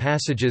remembering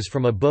passages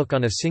from a book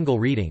on a single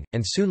reading,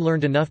 and soon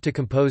learned enough to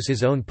compose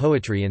his own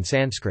poetry in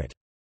Sanskrit.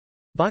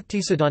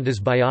 Bhaktisiddhanta's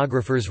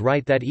biographers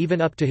write that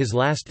even up to his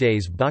last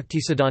days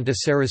Bhaktisiddhanta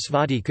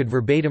Sarasvati could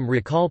verbatim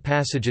recall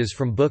passages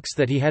from books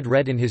that he had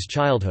read in his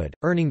childhood,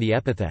 earning the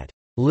epithet,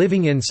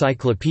 "living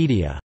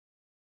encyclopedia."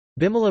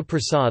 Bimala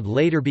Prasad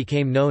later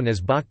became known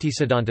as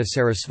Bhaktisiddhanta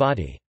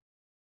Sarasvati.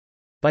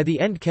 By the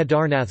end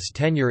Kedarnath's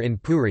tenure in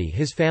Puri,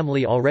 his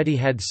family already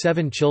had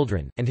 7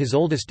 children, and his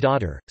oldest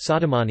daughter,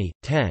 Sadamani,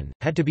 10,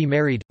 had to be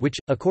married, which,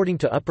 according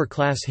to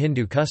upper-class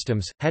Hindu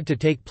customs, had to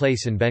take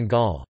place in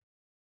Bengal.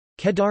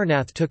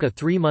 Kedarnath took a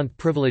 3-month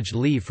privileged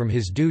leave from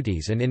his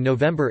duties and in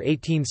November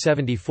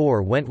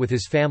 1874 went with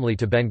his family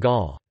to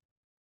Bengal.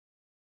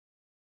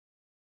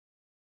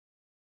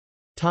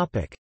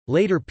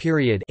 Later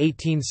period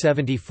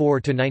 1874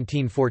 to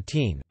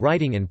 1914,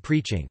 writing and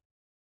preaching.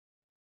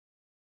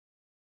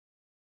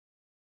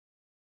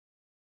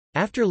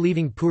 After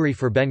leaving Puri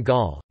for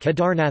Bengal,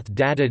 Kedarnath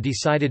Datta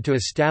decided to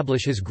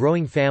establish his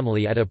growing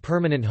family at a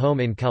permanent home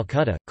in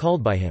Calcutta,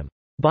 called by him,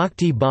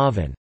 Bhakti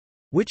Bhavan,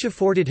 which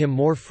afforded him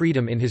more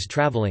freedom in his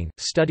travelling,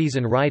 studies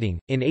and writing.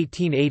 In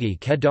 1880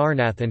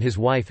 Kedarnath and his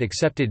wife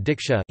accepted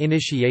Diksha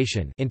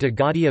initiation into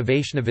Gaudiya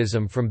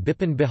Vaishnavism from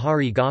Bipin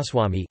Bihari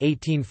Goswami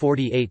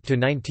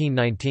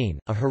 (1848–1919),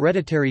 a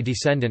hereditary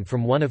descendant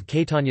from one of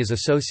Caitanya's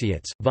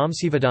associates,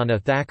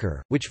 Bhaktivinoda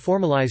Thakur, which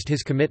formalized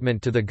his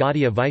commitment to the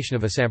Gaudiya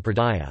Vaishnava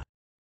Sampradaya.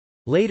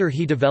 Later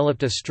he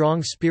developed a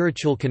strong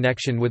spiritual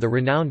connection with a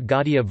renowned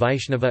Gaudiya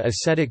Vaishnava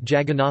ascetic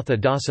Jagannatha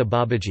Dasa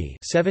Babaji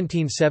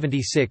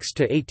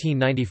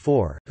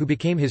 (1776–1894), who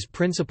became his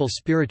principal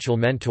spiritual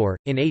mentor.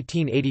 In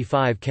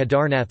 1885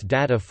 Kedarnath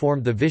Datta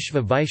formed the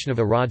Vishva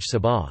Vaishnava Raj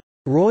Sabha,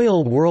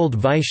 Royal World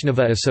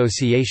Vaishnava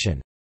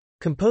Association,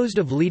 composed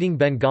of leading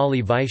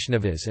Bengali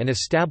Vaishnavas, and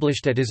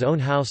established at his own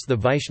house the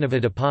Vaishnava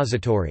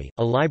Depository,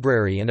 a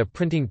library and a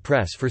printing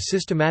press for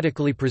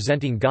systematically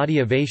presenting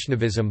Gaudiya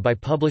Vaishnavism by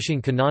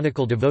publishing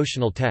canonical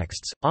devotional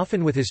texts,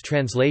 often with his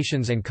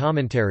translations and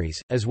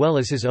commentaries, as well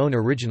as his own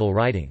original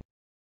writing.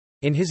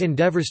 In his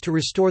endeavours to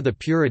restore the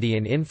purity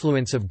and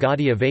influence of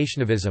Gaudiya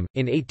Vaishnavism,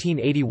 in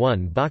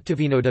 1881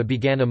 Bhaktivinoda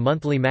began a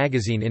monthly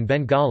magazine in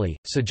Bengali,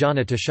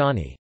 Sajana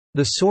Tashani,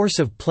 the source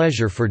of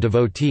pleasure for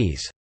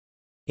devotees,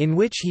 in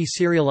which he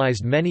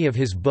serialized many of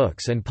his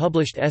books and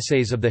published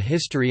essays of the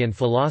history and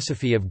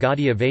philosophy of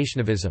Gaudiya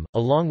Vaishnavism,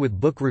 along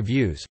with book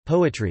reviews,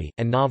 poetry,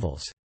 and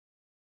novels.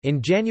 In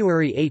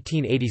January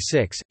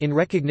 1886, in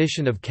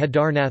recognition of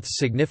Kedarnath's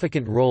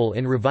significant role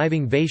in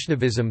reviving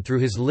Vaishnavism through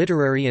his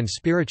literary and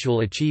spiritual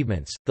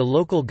achievements, the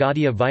local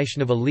Gaudiya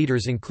Vaishnava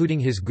leaders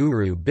including his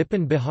guru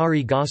Bipin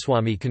Bihari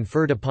Goswami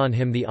conferred upon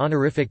him the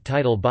honorific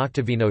title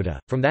Bhaktivinoda.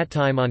 From that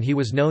time on he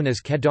was known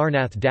as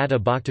Kedarnath Datta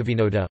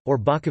Bhaktivinoda, or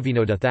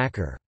Bhaktivinoda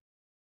Thakur.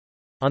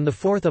 On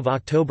 4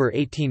 October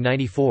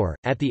 1894,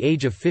 at the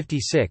age of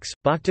 56,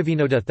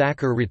 Bhaktivinoda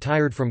Thakur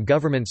retired from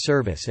government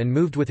service and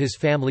moved with his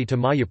family to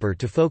Mayapur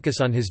to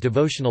focus on his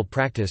devotional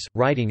practice,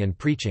 writing and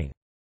preaching.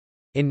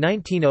 In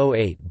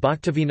 1908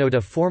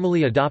 Bhaktivinoda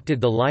formally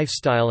adopted the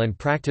lifestyle and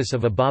practice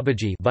of a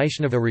Babaji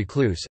Vaishnava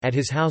recluse at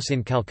his house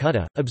in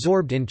Calcutta,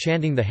 absorbed in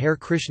chanting the Hare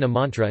Krishna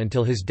mantra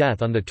until his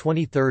death on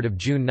 23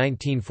 June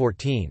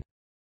 1914.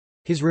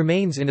 His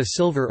remains in a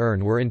silver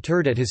urn were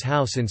interred at his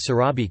house in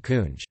Sarabi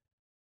Kunj.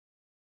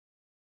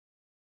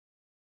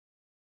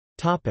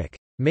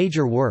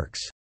 Major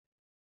works.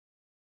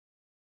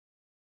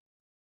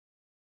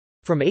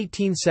 From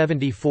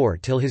 1874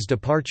 till his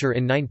departure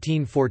in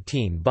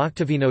 1914,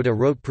 Bhaktivinoda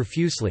wrote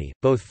profusely,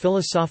 both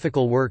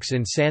philosophical works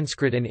in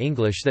Sanskrit and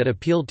English that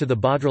appealed to the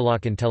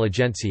Bhadralok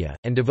intelligentsia,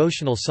 and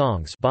devotional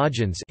songs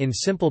bhajans in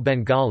simple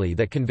Bengali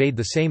that conveyed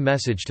the same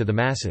message to the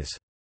masses.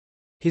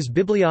 His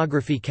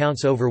bibliography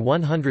counts over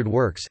 100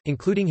 works,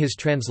 including his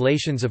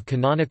translations of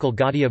canonical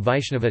Gaudiya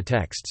Vaishnava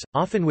texts,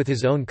 often with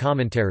his own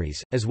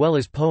commentaries, as well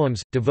as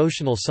poems,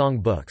 devotional song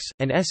books,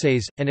 and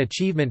essays, an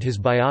achievement his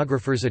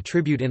biographers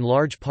attribute in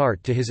large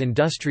part to his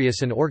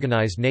industrious and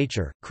organized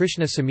nature.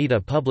 Krishna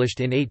Samhita, published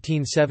in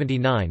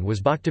 1879,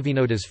 was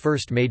Bhaktivinoda's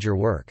first major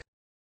work.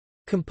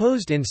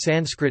 Composed in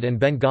Sanskrit and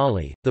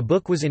Bengali, the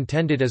book was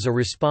intended as a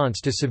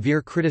response to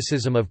severe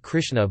criticism of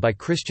Krishna by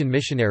Christian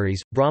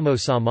missionaries, Brahmo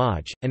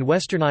Samaj, and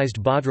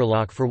westernized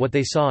Bhadralok for what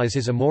they saw as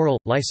his immoral,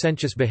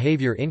 licentious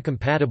behavior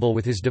incompatible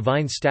with his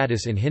divine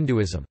status in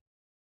Hinduism.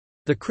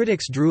 The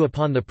critics drew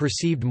upon the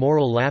perceived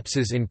moral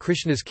lapses in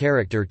Krishna's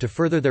character to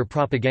further their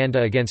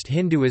propaganda against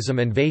Hinduism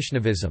and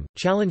Vaishnavism,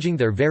 challenging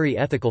their very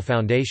ethical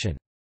foundation.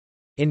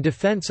 In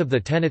defense of the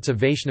tenets of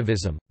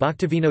Vaishnavism,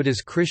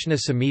 Bhaktivinoda's Krishna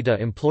Samhita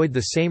employed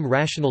the same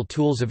rational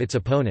tools of its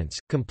opponents,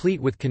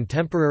 complete with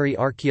contemporary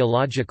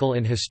archaeological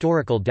and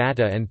historical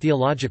data and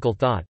theological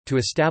thought, to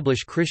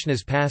establish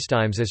Krishna's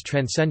pastimes as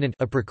transcendent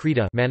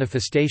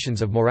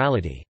manifestations of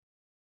morality.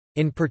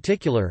 In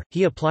particular,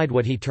 he applied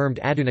what he termed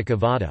Adunika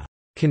Vada,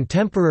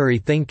 contemporary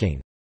thinking,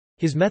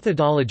 his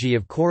methodology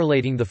of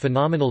correlating the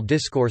phenomenal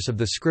discourse of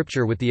the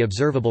scripture with the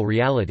observable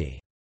reality.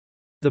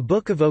 The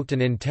book evoked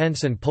an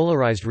intense and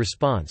polarized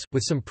response,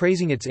 with some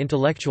praising its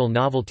intellectual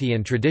novelty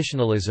and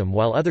traditionalism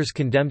while others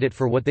condemned it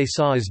for what they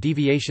saw as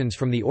deviations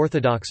from the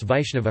orthodox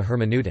Vaishnava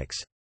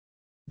hermeneutics.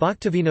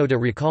 Bhaktivinoda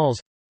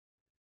recalls,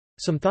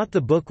 "Some thought the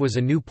book was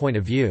a new point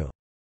of view.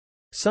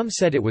 Some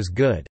said it was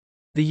good.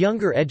 The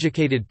younger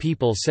educated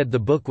people said the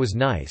book was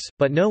nice,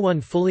 but no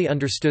one fully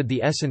understood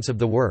the essence of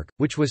the work,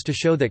 which was to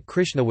show that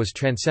Krishna was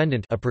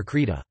transcendent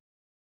aprakrita.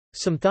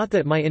 Some thought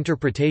that my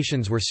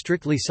interpretations were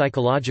strictly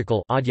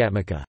psychological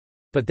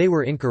but they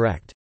were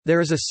incorrect.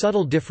 There is a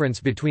subtle difference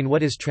between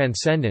what is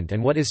transcendent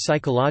and what is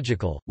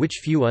psychological, which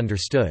few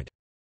understood.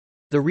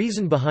 The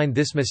reason behind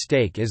this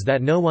mistake is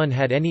that no one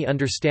had any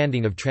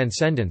understanding of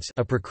transcendence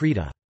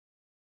aprakrita."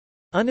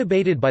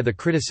 Unabated by the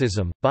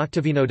criticism,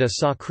 Bhaktivinoda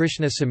saw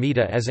Krishna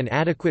Samhita as an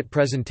adequate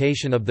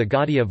presentation of the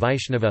Gaudiya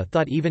Vaishnava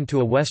thought even to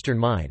a Western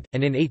mind,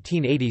 and in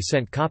 1880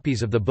 sent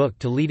copies of the book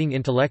to leading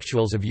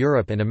intellectuals of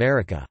Europe and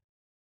America.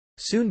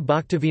 Soon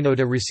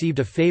Bhaktivinoda received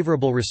a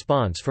favourable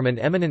response from an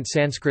eminent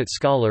Sanskrit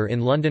scholar in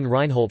London,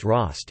 Reinhold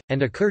Rost,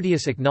 and a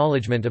courteous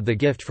acknowledgement of the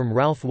gift from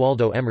Ralph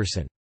Waldo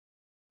Emerson.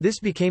 This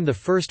became the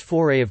first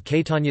foray of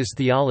Caitanya's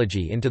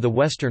theology into the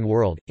Western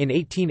world. In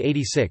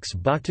 1886,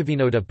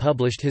 Bhaktivinoda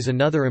published his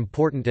another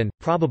important and,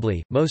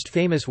 probably, most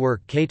famous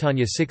work,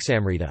 Caitanya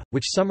Siksamrita,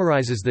 which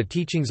summarizes the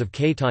teachings of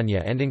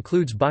Caitanya and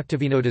includes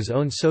Bhaktivinoda's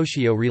own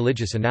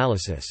socio-religious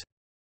analysis.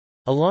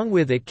 Along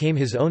with it came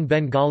his own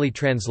Bengali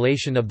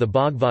translation of the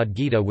Bhagavad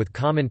Gita with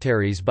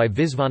commentaries by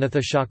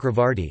Visvanatha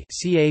Chakravarti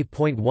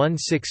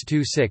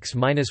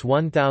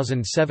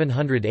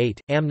ca.1626–1708,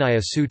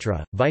 Amnaya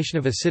Sutra,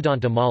 Vaishnava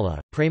Siddhanta Mala,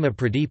 Prema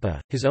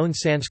Pradipa, his own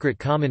Sanskrit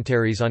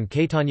commentaries on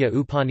Caitanya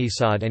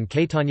Upanishad and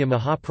Caitanya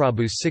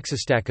Mahaprabhu's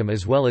Siksastakam,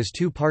 as well as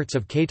two parts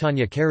of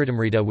Caitanya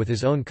Charitamrita with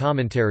his own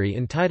commentary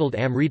entitled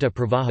Amrita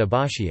Pravaha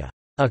Bhashya,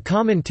 a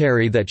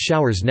commentary that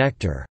showers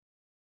nectar.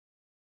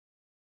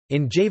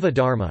 In Jaiva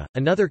Dharma,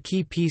 another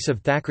key piece of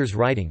Thakur's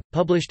writing,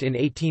 published in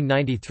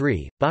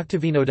 1893,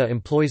 Bhaktivinoda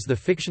employs the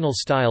fictional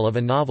style of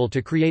a novel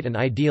to create an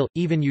ideal,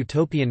 even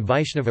utopian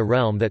Vaishnava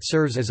realm that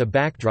serves as a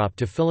backdrop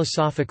to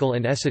philosophical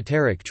and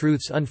esoteric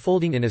truths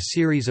unfolding in a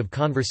series of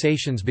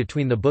conversations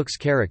between the book's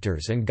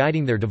characters and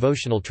guiding their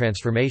devotional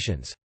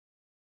transformations.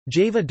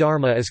 Jaiva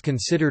Dharma is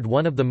considered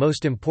one of the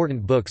most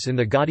important books in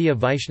the Gaudiya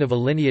Vaishnava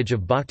lineage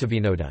of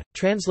Bhaktivinoda,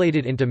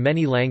 translated into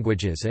many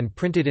languages and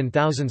printed in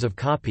thousands of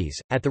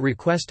copies, at the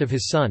request of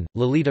his son,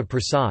 Lalita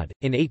Prasad.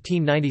 In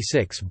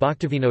 1896,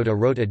 Bhaktivinoda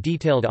wrote a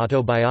detailed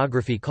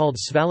autobiography called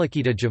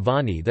Svalakita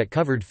Javani that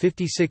covered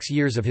 56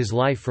 years of his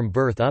life from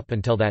birth up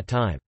until that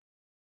time.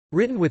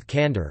 Written with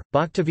candor,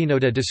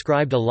 Bhaktivinoda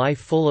described a life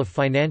full of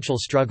financial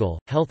struggle,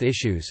 health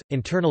issues,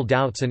 internal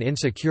doubts and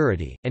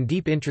insecurity, and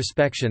deep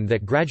introspection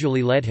that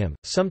gradually led him,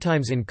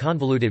 sometimes in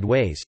convoluted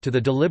ways, to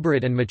the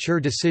deliberate and mature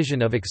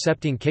decision of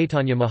accepting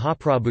Caitanya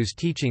Mahaprabhu's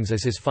teachings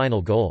as his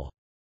final goal.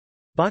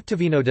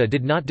 Bhaktivinoda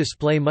did not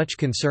display much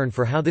concern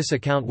for how this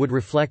account would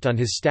reflect on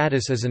his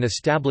status as an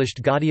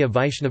established Gaudiya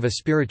Vaishnava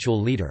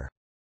spiritual leader.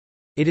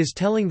 It is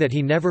telling that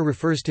he never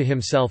refers to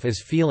himself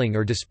as feeling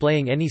or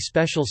displaying any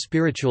special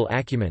spiritual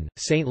acumen,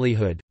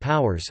 saintlyhood,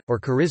 powers, or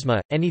charisma,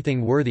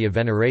 anything worthy of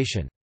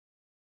veneration.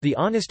 The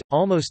honest,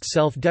 almost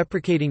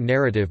self-deprecating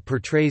narrative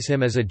portrays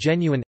him as a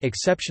genuine,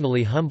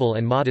 exceptionally humble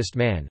and modest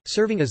man,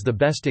 serving as the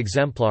best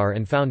exemplar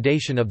and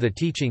foundation of the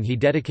teaching he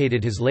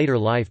dedicated his later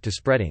life to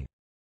spreading.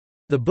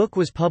 The book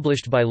was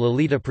published by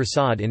Lalita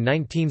Prasad in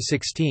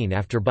 1916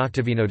 after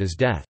Bhaktivinoda's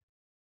death.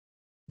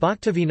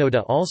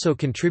 Bhaktivinoda also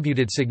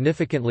contributed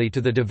significantly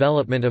to the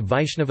development of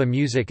Vaishnava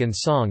music and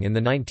song in the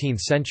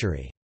 19th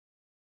century.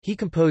 He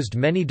composed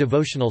many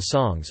devotional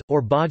songs,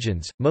 or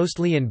bhajans,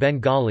 mostly in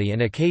Bengali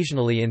and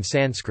occasionally in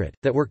Sanskrit,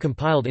 that were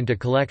compiled into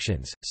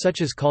collections, such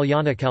as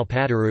Kalyana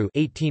Kalpataru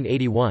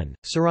 (1881),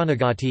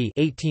 Saranagati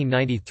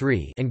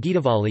 (1893), and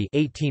Geetavali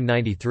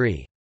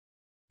 (1893).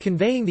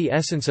 Conveying the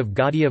essence of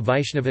Gaudiya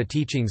Vaishnava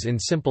teachings in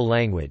simple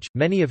language,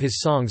 many of his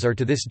songs are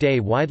to this day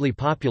widely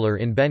popular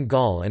in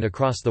Bengal and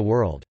across the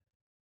world.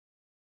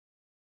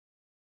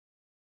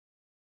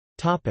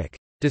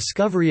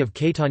 Discovery of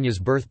Caitanya's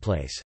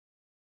birthplace.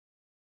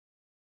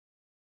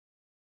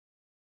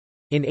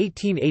 In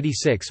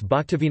 1886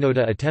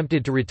 Bhaktivinoda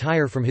attempted to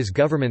retire from his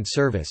government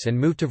service and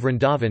moved to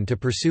Vrindavan to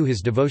pursue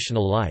his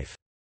devotional life.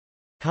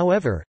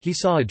 However, he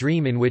saw a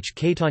dream in which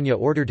Caitanya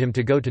ordered him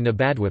to go to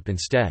Nabadwip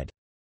instead.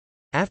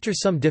 After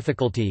some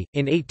difficulty,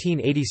 in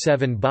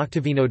 1887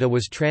 Bhaktivinoda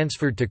was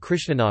transferred to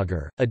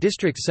Krishnanagar, a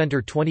district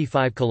centre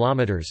 25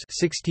 kilometres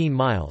 16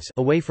 miles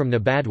away from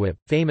Nabadwip,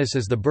 famous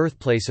as the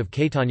birthplace of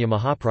Caitanya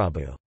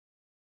Mahaprabhu.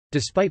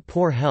 Despite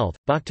poor health,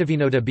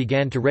 Bhaktivinoda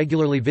began to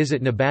regularly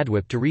visit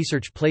Nabadwip to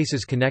research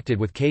places connected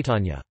with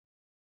Caitanya.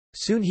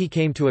 Soon he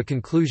came to a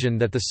conclusion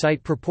that the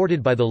site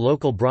purported by the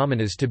local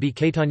Brahmanas to be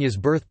Caitanya's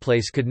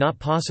birthplace could not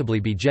possibly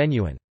be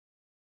genuine.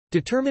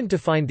 Determined to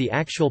find the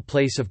actual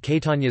place of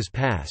Caitanya's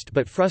past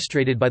but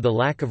frustrated by the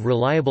lack of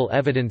reliable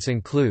evidence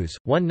and clues,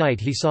 one night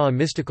he saw a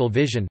mystical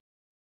vision.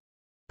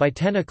 By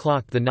 10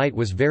 o'clock the night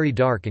was very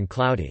dark and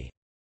cloudy.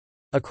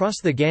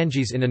 Across the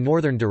Ganges in a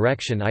northern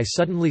direction I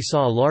suddenly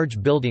saw a large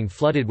building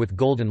flooded with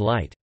golden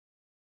light.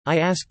 I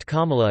asked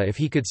Kamala if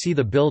he could see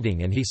the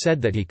building and he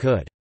said that he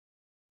could.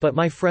 But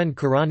my friend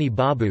Karani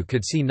Babu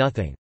could see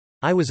nothing.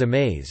 I was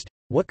amazed.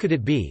 What could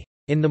it be?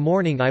 In the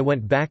morning I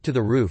went back to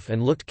the roof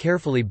and looked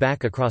carefully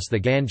back across the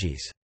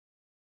Ganges.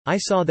 I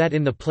saw that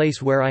in the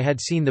place where I had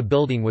seen the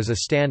building was a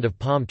stand of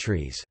palm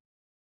trees.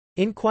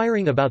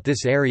 Inquiring about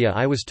this area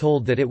I was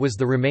told that it was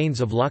the remains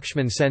of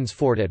Lakshman Sen's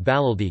fort at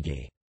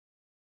Balaldigi.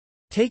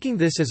 Taking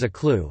this as a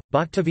clue,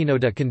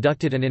 Bhaktivinoda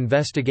conducted an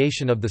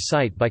investigation of the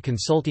site by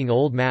consulting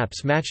old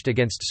maps matched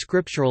against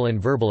scriptural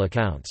and verbal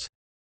accounts.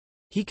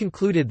 He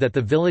concluded that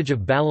the village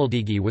of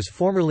Balaldigi was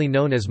formerly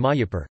known as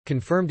Mayapur,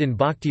 confirmed in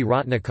Bhakti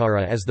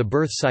Ratnakara as the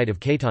birth site of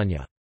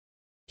Caitanya.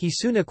 He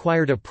soon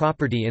acquired a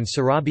property in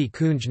Sarabi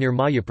Kunj near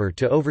Mayapur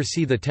to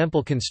oversee the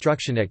temple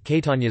construction at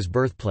Caitanya's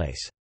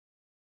birthplace.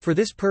 For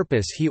this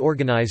purpose he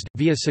organized,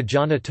 via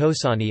Sajjana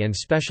Tosani and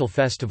special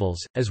festivals,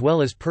 as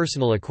well as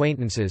personal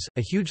acquaintances,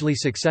 a hugely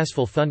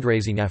successful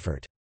fundraising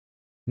effort.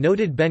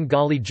 Noted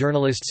Bengali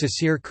journalist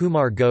Sisir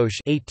Kumar Ghosh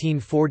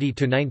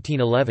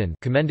 (1840–1911)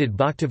 commended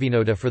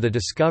Bhaktivinoda for the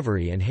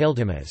discovery and hailed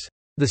him as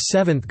the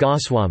seventh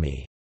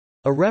Goswami,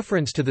 a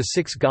reference to the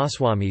six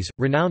Goswamis,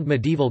 renowned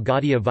medieval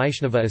Gaudiya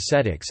Vaishnava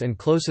ascetics and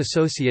close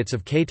associates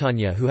of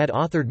Caitanya who had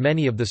authored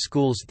many of the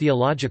school's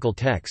theological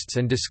texts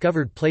and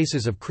discovered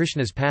places of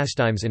Krishna's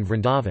pastimes in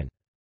Vrindavan.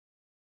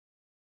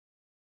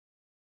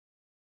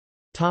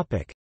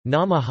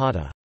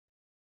 Namahata.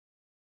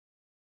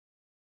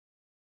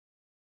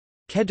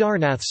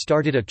 Kedarnath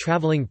started a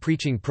travelling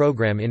preaching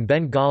program in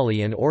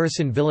Bengali and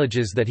Orison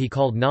villages that he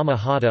called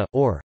Namahata,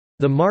 or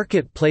the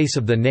market place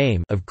of the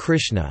name of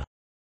Krishna.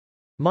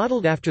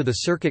 Modelled after the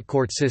circuit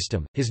court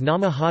system, his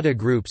Namahata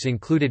groups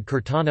included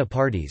kirtana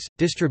parties,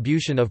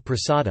 distribution of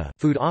prasada,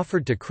 food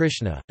offered to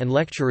Krishna, and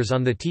lecturers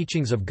on the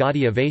teachings of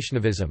Gaudiya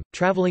Vaishnavism,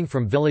 travelling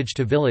from village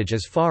to village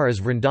as far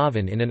as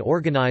Vrindavan in an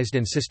organised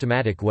and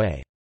systematic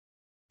way.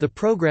 The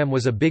program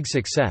was a big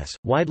success,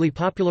 widely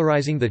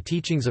popularizing the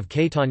teachings of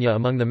Caitanya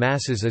among the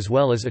masses as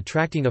well as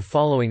attracting a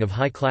following of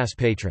high-class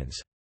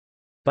patrons.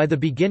 By the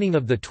beginning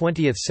of the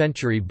 20th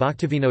century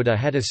Bhaktivinoda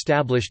had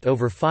established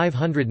over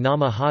 500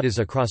 Namahatas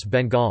across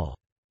Bengal.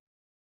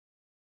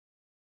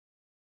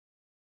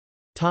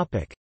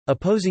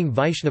 Opposing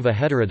Vaishnava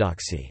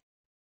heterodoxy.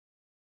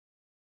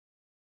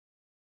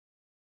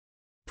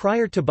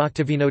 Prior to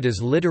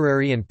Bhaktivinoda's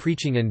literary and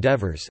preaching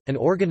endeavours, an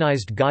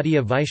organised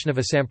Gaudiya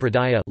Vaishnava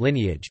Sampradaya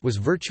lineage was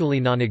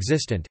virtually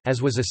non-existent,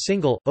 as was a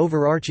single,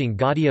 overarching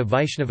Gaudiya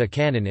Vaishnava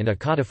canon in a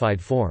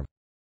codified form.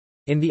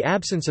 In the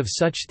absence of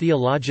such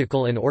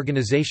theological and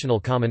organizational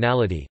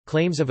commonality,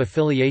 claims of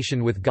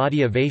affiliation with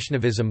Gaudiya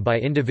Vaishnavism by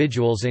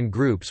individuals and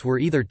groups were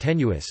either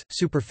tenuous,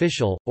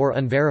 superficial, or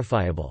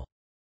unverifiable.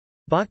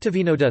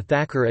 Bhaktivinoda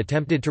Thakur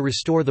attempted to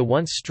restore the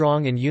once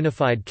strong and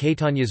unified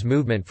Caitanya's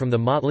movement from the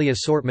motley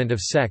assortment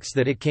of sects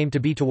that it came to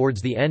be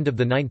towards the end of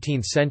the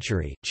 19th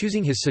century,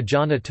 choosing his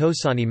Sajjana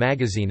Tosani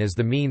magazine as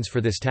the means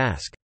for this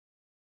task.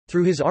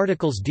 Through his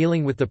articles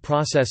dealing with the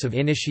process of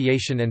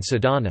initiation and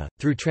sadhana,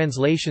 through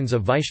translations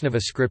of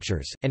Vaishnava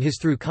scriptures, and his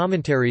through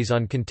commentaries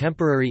on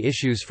contemporary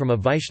issues from a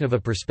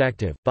Vaishnava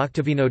perspective,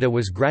 Bhaktivinoda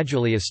was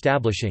gradually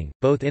establishing,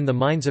 both in the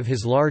minds of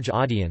his large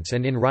audience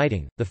and in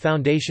writing, the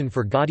foundation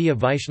for Gaudiya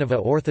Vaishnava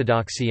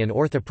orthodoxy and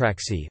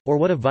orthopraxy, or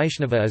what a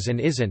Vaishnava is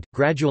and isn't.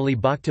 Gradually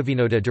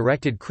Bhaktivinoda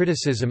directed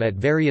criticism at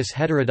various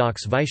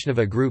heterodox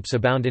Vaishnava groups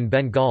abound in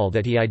Bengal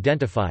that he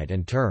identified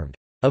and termed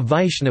a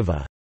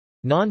Vaishnava.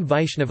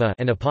 non-Vaishnava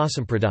and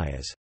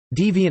Upasampradayas,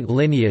 deviant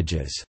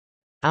lineages,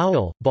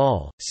 Aul,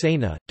 Bal,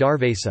 Sena,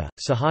 Darvesa,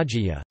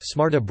 Sahajiya,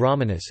 Smarta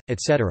Brahmanas,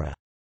 etc.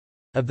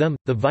 Of them,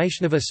 the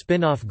Vaishnava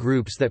spin-off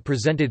groups that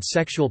presented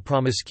sexual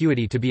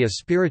promiscuity to be a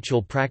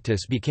spiritual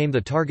practice became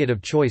the target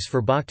of choice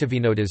for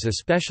Bhaktivinoda's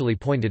especially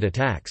pointed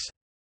attacks.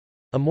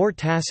 A more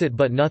tacit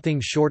but nothing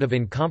short of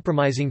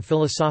uncompromising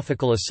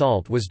philosophical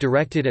assault was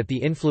directed at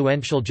the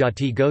influential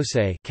Jati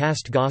Gosai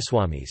caste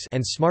Goswamis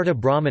and Smarta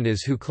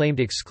Brahmanas who claimed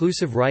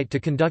exclusive right to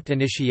conduct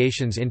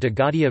initiations into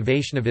Gaudiya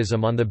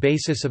Vaishnavism on the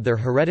basis of their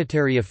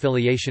hereditary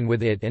affiliation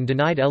with it and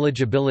denied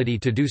eligibility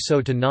to do so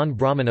to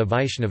non-Brahmana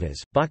Vaishnavas.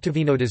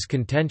 Bhaktivinoda's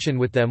contention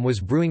with them was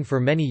brewing for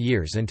many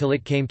years until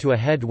it came to a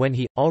head when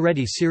he,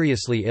 already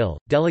seriously ill,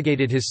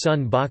 delegated his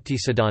son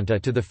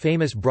Bhaktisiddhanta to the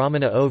famous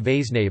Brahmana o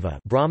Vaisnava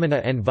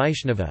Brahmana and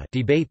Vaishnava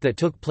debate that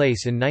took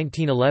place in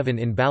 1911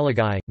 in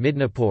Balagai,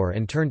 Midnapore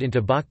and turned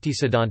into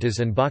Bhaktisiddhanta's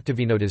and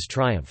Bhaktivinoda's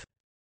triumph.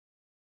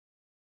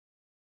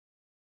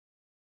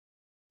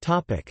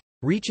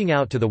 Reaching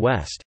out to the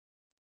West.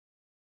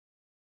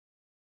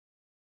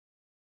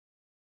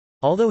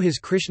 Although his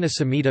Krishna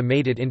Samhita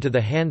made it into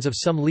the hands of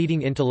some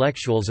leading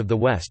intellectuals of the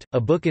West, a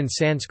book in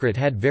Sanskrit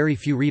had very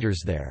few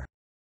readers there.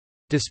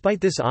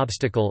 Despite this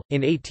obstacle,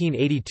 in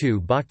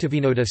 1882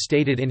 Bhaktivinoda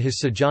stated in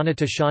his Sajjana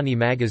Tashani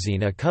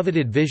magazine a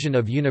coveted vision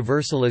of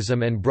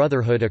universalism and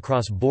brotherhood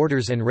across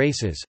borders and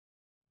races.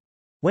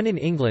 When in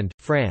England,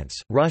 France,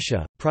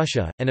 Russia,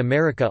 Prussia, and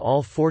America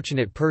all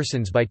fortunate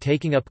persons by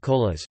taking up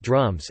kolas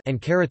drums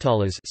and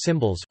karatalas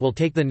cymbals will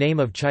take the name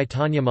of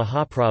Chaitanya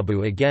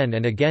Mahaprabhu again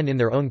and again in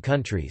their own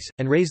countries,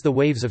 and raise the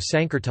waves of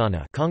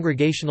Sankirtana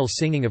congregational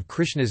singing of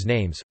Krishna's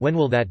names, when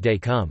will that day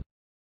come?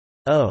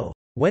 Oh!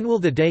 When will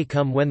the day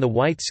come when the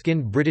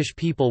white-skinned British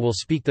people will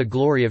speak the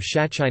glory of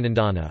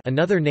Shachinandana,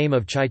 another name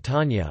of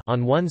Chaitanya,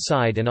 on one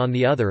side and on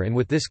the other, and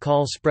with this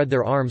call spread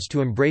their arms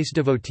to embrace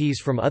devotees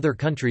from other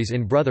countries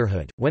in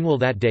brotherhood? When will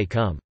that day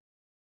come?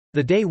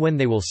 The day when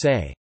they will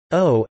say,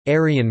 "Oh,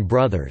 Aryan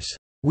brothers!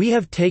 We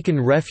have taken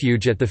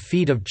refuge at the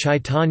feet of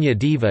Chaitanya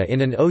Deva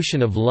in an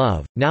ocean of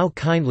love, now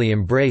kindly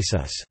embrace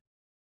us."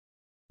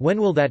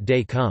 When will that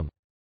day come?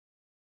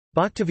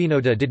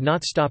 Bhaktivinoda did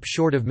not stop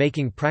short of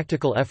making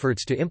practical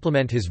efforts to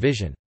implement his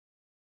vision.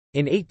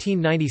 In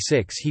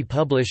 1896 he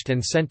published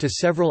and sent to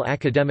several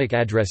academic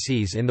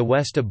addressees in the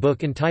West a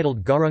book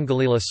entitled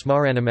Gaurungalila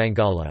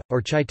Smaranamangala,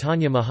 or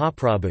Chaitanya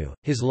Mahaprabhu,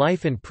 his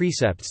life and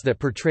precepts that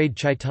portrayed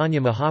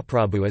Chaitanya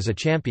Mahaprabhu as a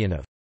champion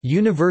of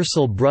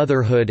universal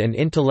brotherhood and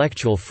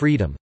intellectual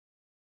freedom.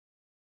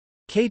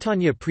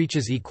 Caitanya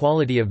preaches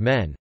equality of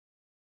men,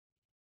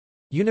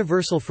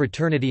 universal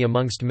fraternity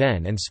amongst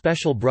men and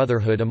special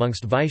brotherhood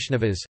amongst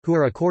Vaishnavas, who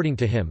are according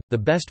to him, the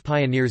best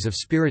pioneers of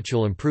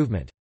spiritual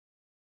improvement.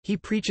 He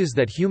preaches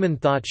that human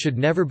thought should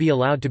never be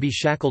allowed to be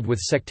shackled with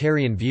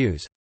sectarian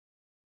views.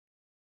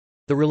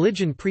 The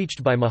religion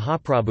preached by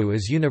Mahaprabhu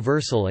is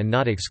universal and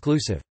not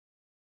exclusive.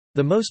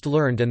 The most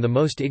learned and the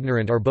most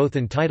ignorant are both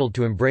entitled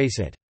to embrace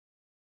it.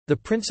 The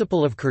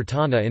principle of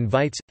Kirtana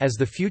invites, as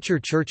the future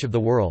church of the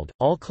world,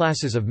 all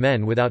classes of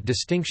men without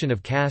distinction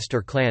of caste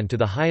or clan to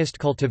the highest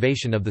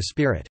cultivation of the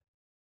spirit.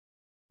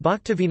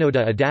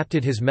 Bhaktivinoda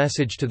adapted his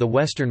message to the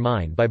Western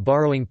mind by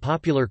borrowing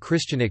popular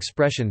Christian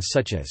expressions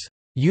such as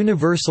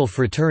universal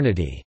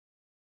fraternity,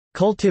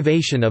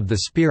 cultivation of the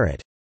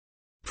spirit,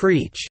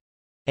 preach,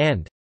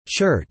 and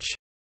church,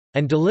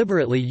 and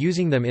deliberately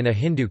using them in a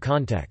Hindu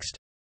context.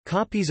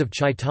 Copies of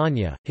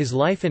Chaitanya, his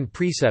life and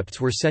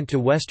precepts were sent to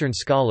Western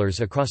scholars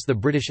across the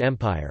British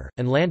Empire,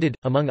 and landed,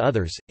 among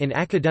others, in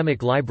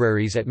academic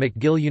libraries at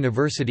McGill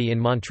University in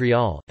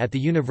Montreal, at the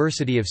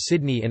University of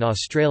Sydney in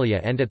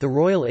Australia and at the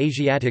Royal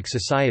Asiatic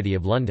Society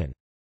of London.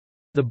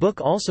 The book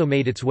also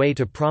made its way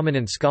to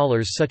prominent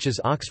scholars such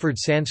as Oxford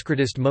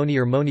Sanskritist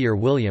Monier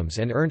Williams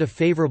and earned a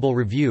favourable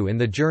review in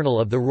the Journal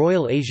of the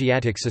Royal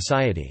Asiatic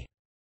Society.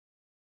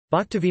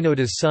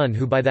 Bhaktivinoda's son,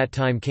 who by that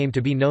time came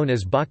to be known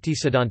as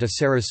Bhaktisiddhanta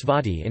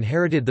Sarasvati,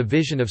 inherited the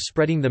vision of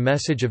spreading the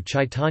message of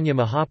Chaitanya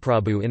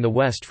Mahaprabhu in the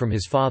West from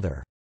his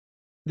father.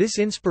 This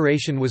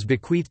inspiration was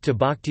bequeathed to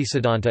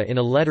Bhaktisiddhanta in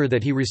a letter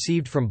that he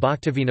received from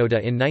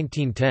Bhaktivinoda in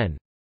 1910.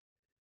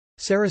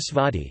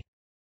 Sarasvati.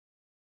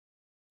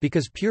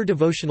 Because pure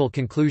devotional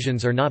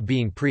conclusions are not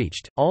being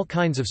preached, all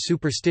kinds of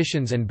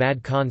superstitions and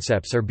bad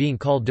concepts are being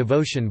called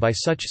devotion by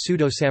such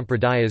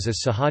pseudo-sampradayas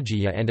as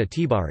Sahajiya and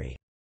Atibari.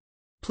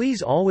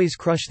 Please always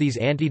crush these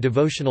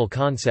anti-devotional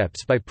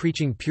concepts by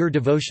preaching pure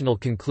devotional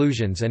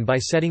conclusions and by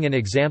setting an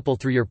example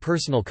through your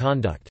personal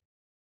conduct.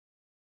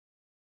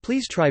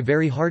 Please try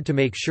very hard to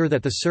make sure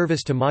that the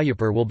service to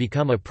Mayapur will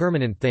become a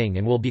permanent thing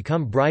and will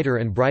become brighter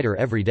and brighter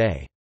every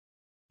day.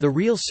 The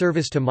real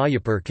service to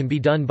Mayapur can be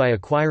done by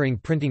acquiring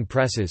printing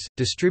presses,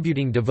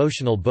 distributing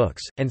devotional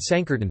books, and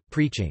Sankirtan,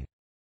 preaching.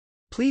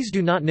 Please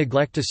do not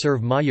neglect to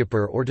serve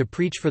Mayapur or to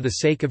preach for the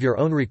sake of your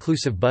own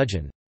reclusive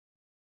bhajan.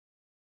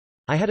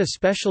 I had a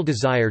special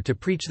desire to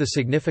preach the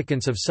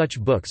significance of such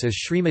books as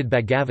Srimad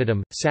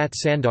Bhagavatam, Sat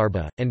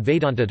Sandarbha, and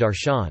Vedanta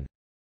Darshan.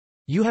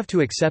 You have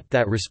to accept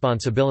that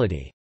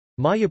responsibility.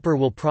 Mayapur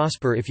will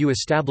prosper if you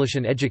establish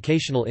an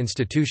educational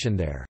institution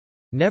there.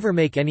 Never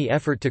make any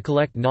effort to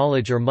collect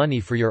knowledge or money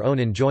for your own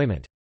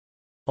enjoyment.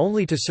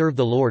 Only to serve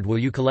the Lord will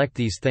you collect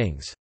these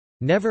things.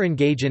 Never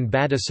engage in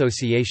bad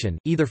association,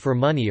 either for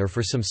money or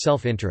for some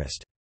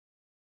self-interest.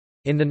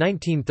 In the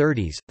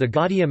 1930s, the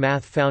Gaudiya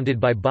Math founded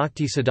by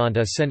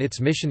Bhaktisiddhanta sent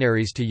its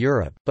missionaries to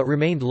Europe, but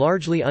remained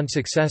largely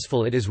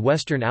unsuccessful at his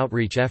Western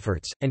outreach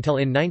efforts, until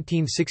in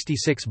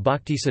 1966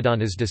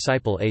 Bhaktisiddhanta's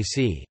disciple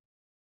A.C.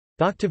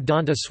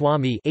 Bhaktivinoda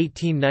Swami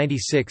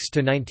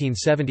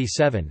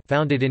 (1896–1977)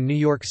 founded in New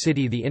York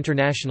City the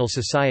International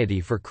Society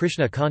for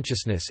Krishna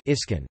Consciousness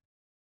 (ISKCON).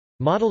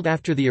 Modeled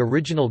after the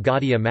original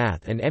Gaudiya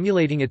Math and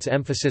emulating its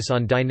emphasis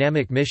on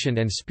dynamic mission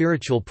and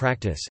spiritual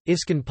practice,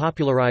 ISKCON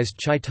popularized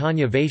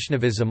Chaitanya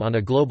Vaishnavism on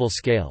a global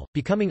scale,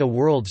 becoming a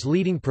world's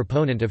leading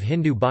proponent of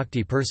Hindu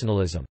bhakti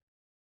personalism.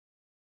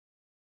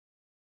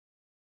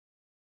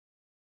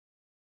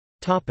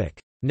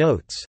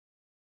 Notes.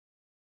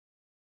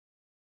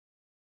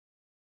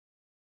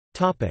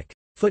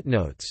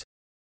 Footnotes.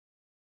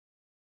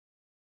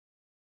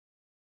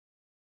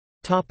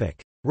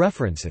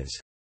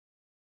 References.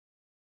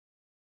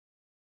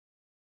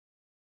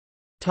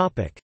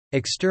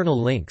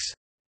 External links.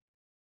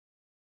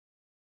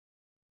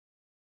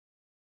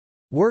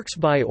 Works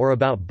by or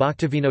about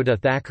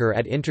Bhaktivinoda Thakur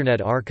at Internet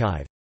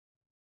Archive.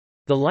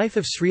 The Life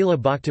of Srila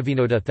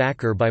Bhaktivinoda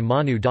Thakur by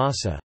Manu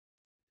Dasa.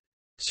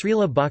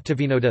 Srila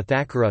Bhaktivinoda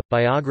Thakura –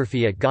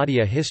 Biography at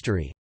Gaudiya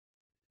History.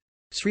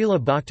 Srila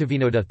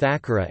Bhaktivinoda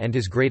Thakura and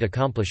his great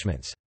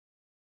accomplishments.